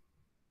that,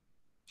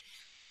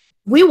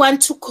 we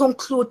want to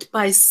conclude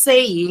by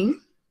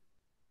saying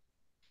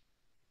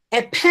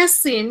a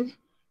person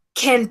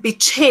can be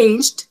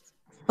changed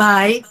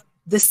by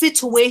the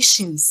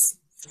situations.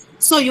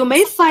 So you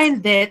may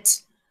find that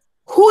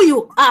who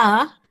you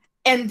are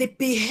and the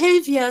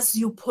behaviors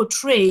you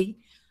portray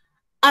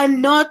are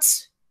not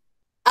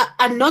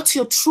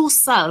your true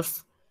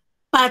self,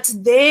 but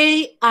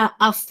they are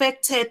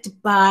affected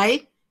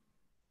by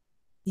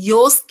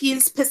your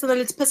skills,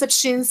 personality,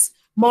 perceptions,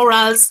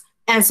 morals,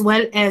 as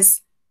well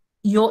as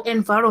your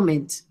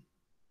environment.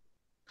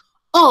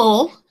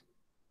 Or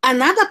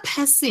another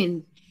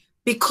person,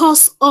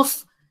 because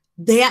of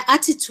their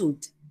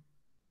attitude,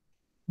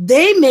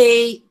 they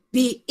may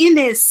be in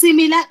a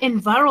similar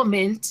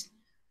environment,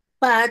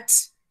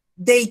 but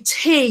they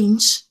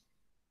change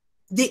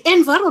the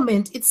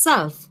environment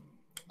itself,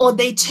 or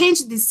they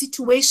change the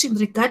situation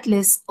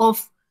regardless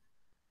of,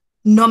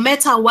 no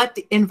matter what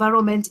the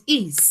environment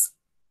is.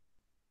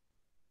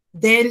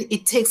 Then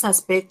it takes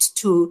us back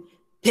to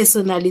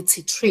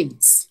personality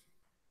traits.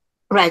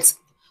 Right.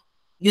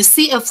 You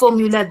see a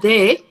formula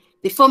there.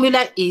 The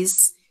formula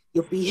is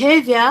your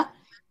behavior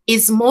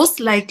is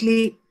most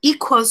likely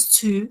equals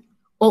to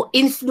or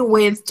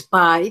influenced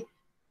by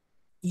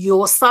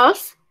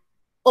yourself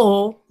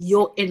or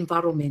your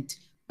environment,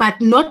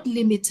 but not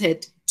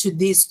limited to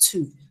these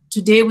two.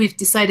 Today, we've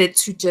decided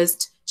to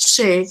just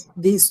share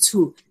these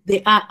two.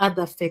 There are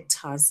other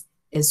factors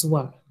as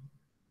well.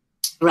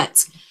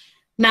 Right.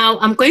 Now,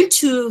 I'm going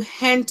to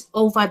hand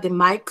over the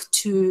mic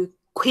to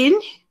Queen,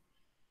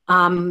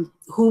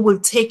 who will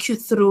take you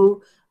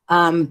through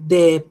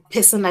the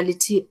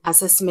personality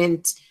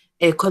assessment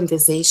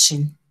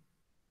conversation.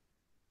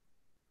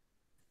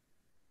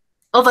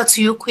 Over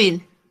to you,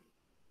 Queen.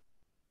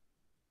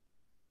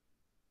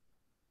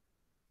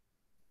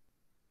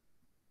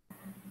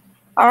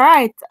 All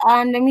right,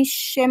 let me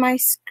share my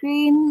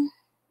screen.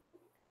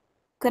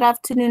 Good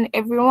afternoon,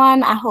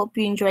 everyone. I hope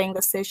you're enjoying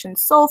the session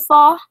so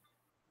far.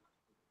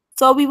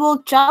 So we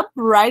will jump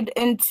right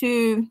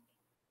into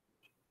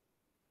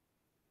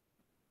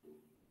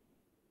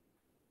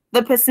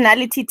the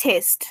personality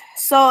test.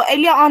 So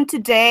earlier on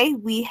today,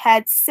 we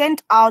had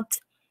sent out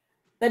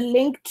the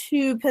link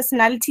to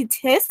personality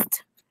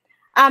test,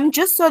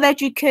 just so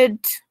that you could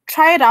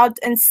try it out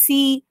and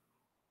see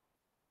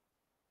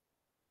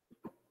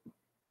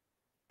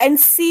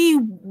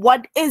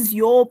what is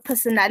your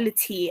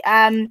personality.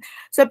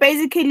 So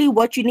basically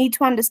what you need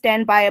to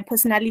understand by a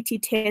personality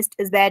test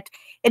is that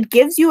it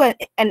gives you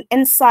an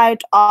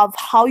insight of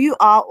how you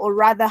are, or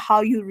rather how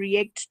you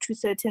react to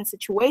certain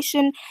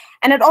situation.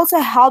 And it also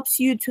helps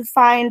you to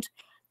find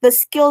the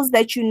skills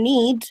that you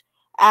need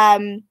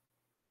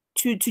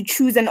to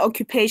choose an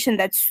occupation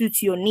that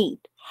suits your need.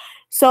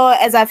 So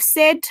as I've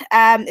said,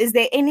 is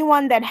there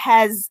anyone that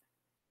has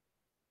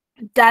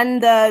done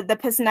the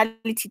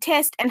personality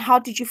test, and how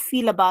did you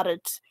feel about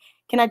it?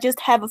 Can I just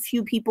have a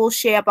few people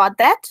share about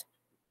that?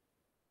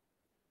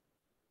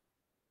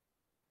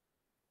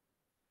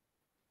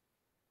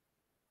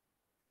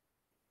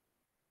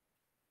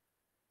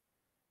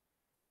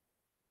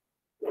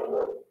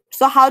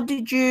 So how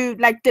did you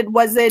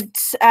was it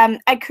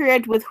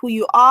accurate with who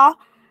you are?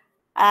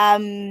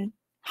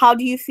 How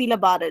do you feel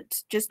about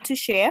it? Just to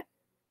share.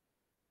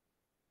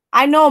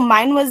 I know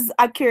mine was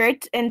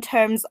accurate in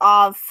terms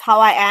of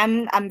how I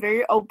am. I'm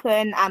very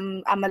open.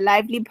 I'm a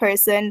lively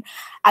person.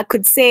 I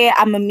could say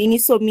I'm a mini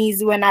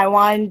Somizi when I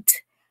want.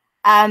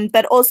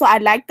 But also I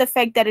like the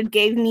fact that it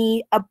gave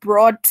me a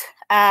broad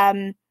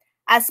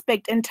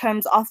aspect in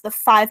terms of the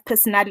five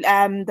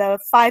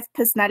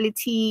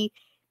personality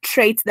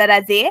traits that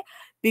are there,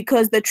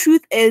 because the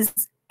truth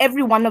is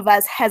every one of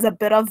us has a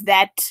bit of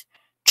that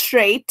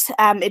trait.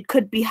 It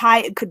could be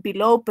high, it could be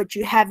low, but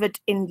you have it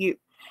in you.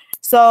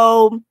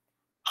 So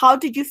how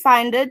did you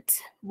find it?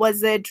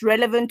 Was it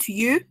relevant to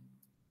you?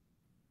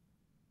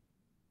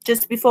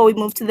 Just before we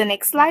move to the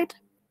next slide.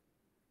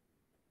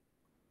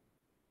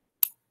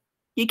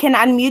 You can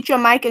unmute your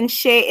mic and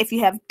share if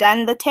you have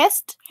done the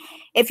test.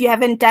 If you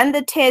haven't done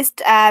the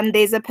test,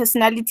 there's a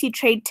personality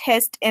trait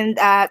test in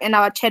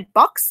our chat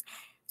box.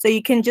 So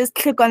you can just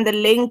click on the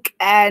link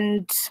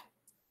and...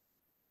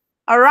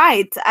 All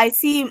right, I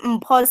see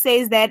Paul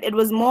says that it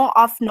was more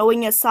of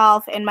knowing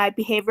yourself and my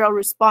behavioral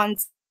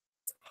response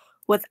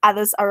with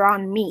others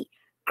around me.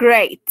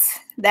 Great,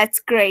 that's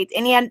great.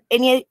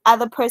 Any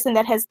other person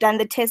that has done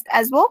the test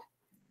as well?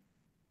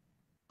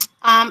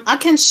 I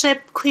can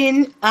share,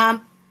 Queen.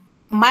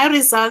 My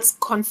results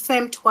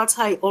confirmed what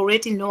I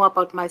already know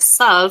about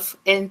myself,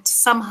 and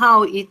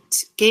somehow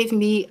it gave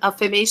me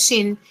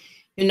affirmation,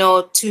 you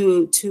know,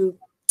 to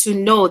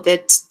know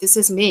that this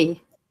is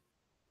me.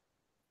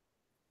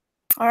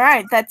 All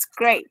right, that's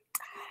great.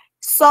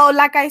 So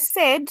like I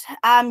said,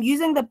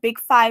 using the Big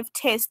Five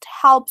test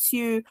helps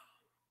you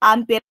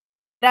better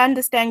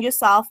understand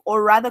yourself,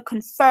 or rather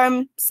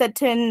confirm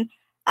certain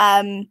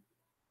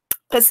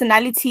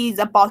personalities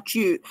about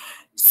you.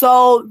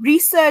 So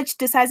research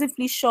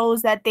decisively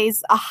shows that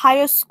there's a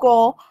higher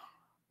score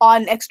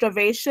on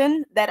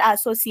extroversion that are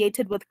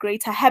associated with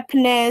greater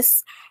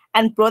happiness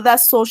and broader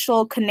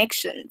social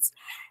connections.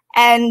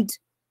 And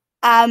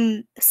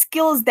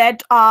skills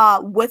that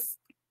are with,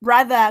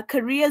 rather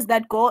careers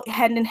that go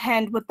hand in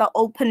hand with the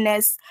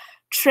openness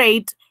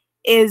trait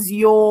is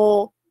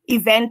your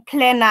event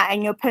planner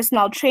and your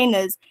personal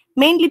trainers,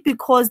 mainly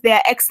because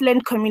they're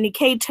excellent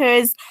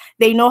communicators,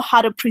 they know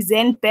how to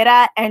present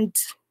better, and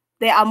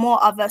they are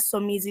more of a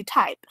Somizi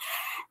type.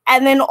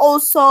 And then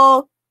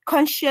also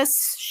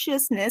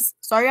conscientiousness,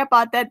 sorry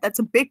about that, that's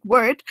a big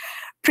word,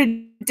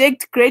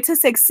 predict greater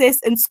success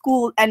in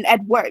school and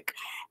at work.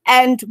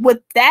 And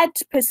with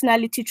that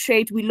personality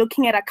trait, we're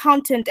looking at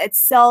accountant, at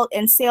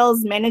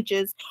sales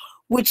managers,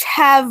 which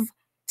have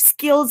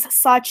skills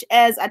such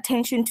as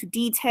attention to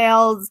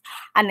details,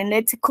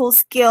 analytical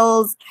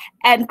skills,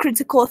 and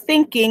critical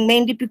thinking,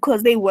 mainly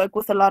because they work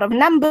with a lot of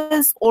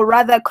numbers, or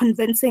rather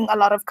convincing a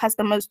lot of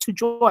customers to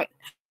join.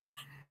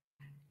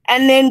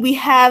 And then we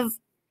have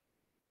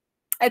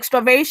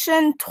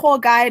extroversion, tour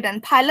guide,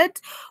 and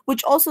pilot,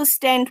 which also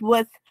stand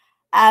with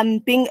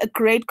being a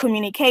great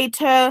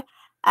communicator,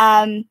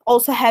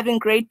 also having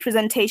great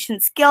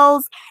presentation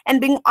skills, and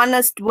being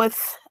honest with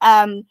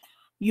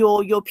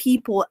your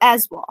people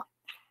as well.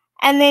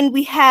 And then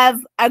we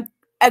have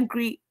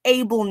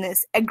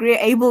agreeableness,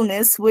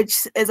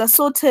 which is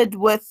assorted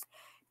with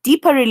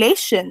deeper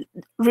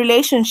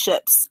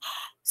relationships.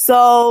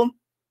 So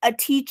a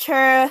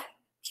teacher,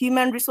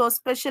 human resource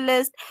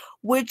specialist,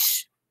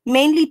 which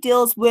mainly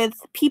deals with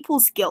people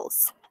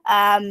skills.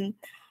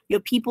 Your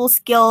people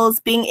skills,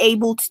 being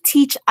able to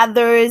teach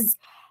others,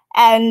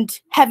 and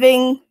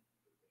having,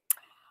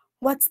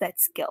 what's that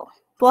skill?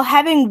 Well,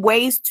 having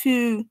ways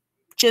to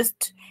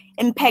just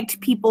impact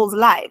people's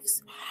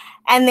lives.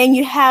 And then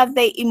you have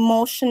the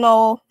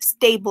emotional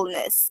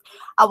stableness.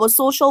 Our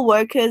social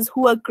workers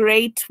who are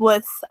great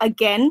with,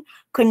 again,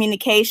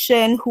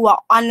 communication, who are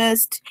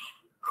honest,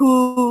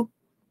 who,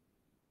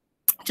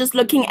 just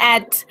looking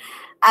at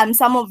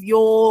some of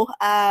your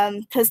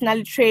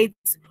personality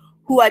traits,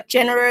 who are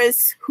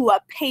generous, who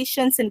are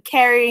patient and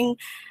caring,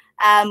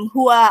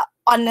 who are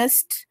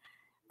honest.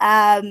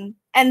 And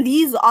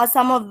these are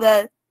some of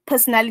the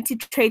personality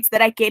traits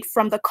that I get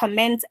from the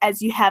comments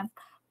as you have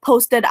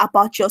posted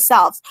about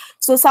yourselves.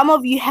 So some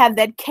of you have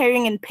that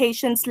caring and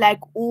patience, like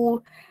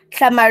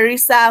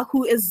Marisa,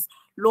 who is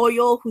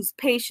loyal, who's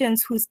patient,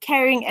 who's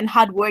caring and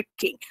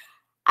hardworking.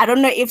 I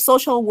don't know if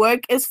social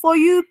work is for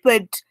you,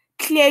 but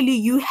clearly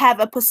you have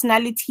a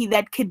personality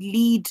that could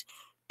lead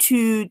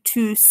to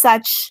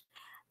such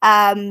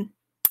a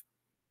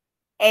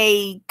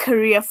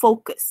career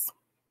focus.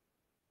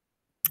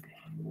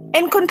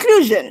 In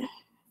conclusion,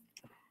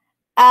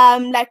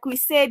 like we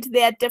said,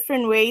 there are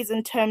different ways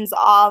in terms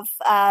of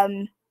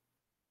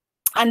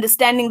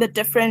understanding the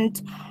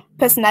different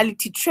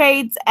personality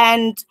traits.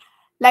 And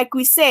like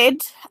we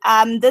said,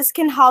 this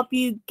can help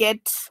you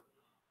get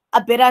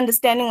a better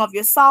understanding of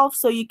yourself,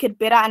 so you could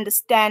better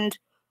understand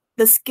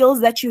the skills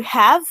that you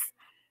have,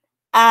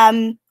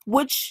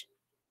 which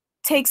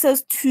takes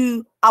us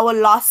to our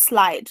last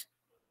slide.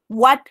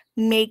 What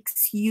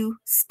makes you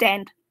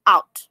stand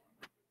out?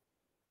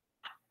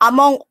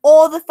 Among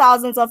all the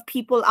thousands of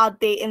people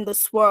out there in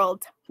this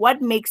world,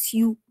 what makes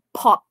you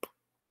pop?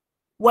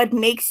 What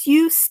makes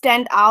you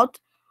stand out?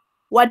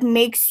 What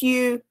makes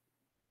you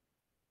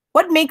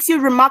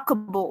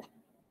remarkable?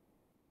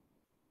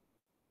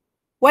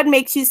 What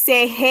makes you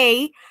say,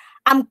 hey,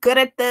 I'm good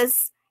at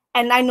this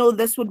and I know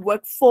this would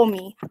work for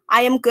me.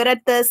 I am good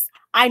at this.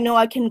 I know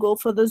I can go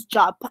for this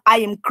job. I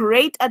am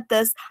great at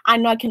this. I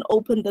know I can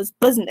open this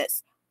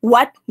business.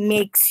 What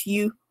makes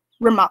you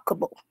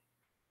remarkable?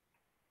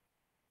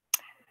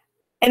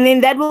 And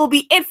then that will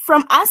be it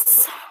from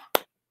us.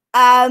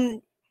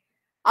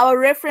 Our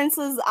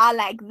references are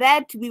like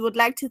that. We would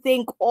like to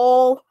thank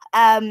all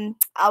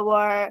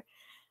our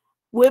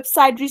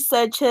website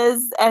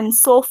researchers and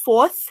so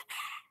forth.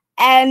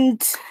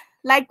 And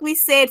like we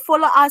said,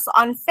 follow us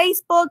on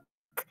Facebook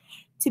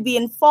to be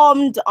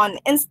informed, on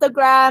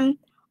Instagram,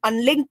 on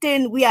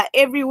LinkedIn. We are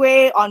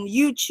everywhere, on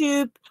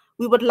YouTube.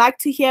 We would like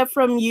to hear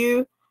from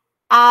you.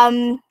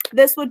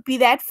 This would be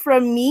that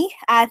from me.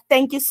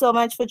 Thank you so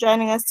much for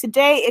joining us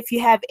today. If you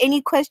have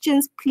any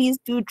questions, please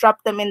do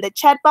drop them in the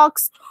chat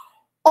box,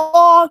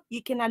 or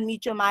you can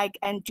unmute your mic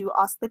and do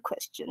ask the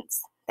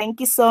questions.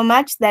 Thank you so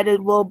much. That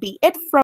it will be it from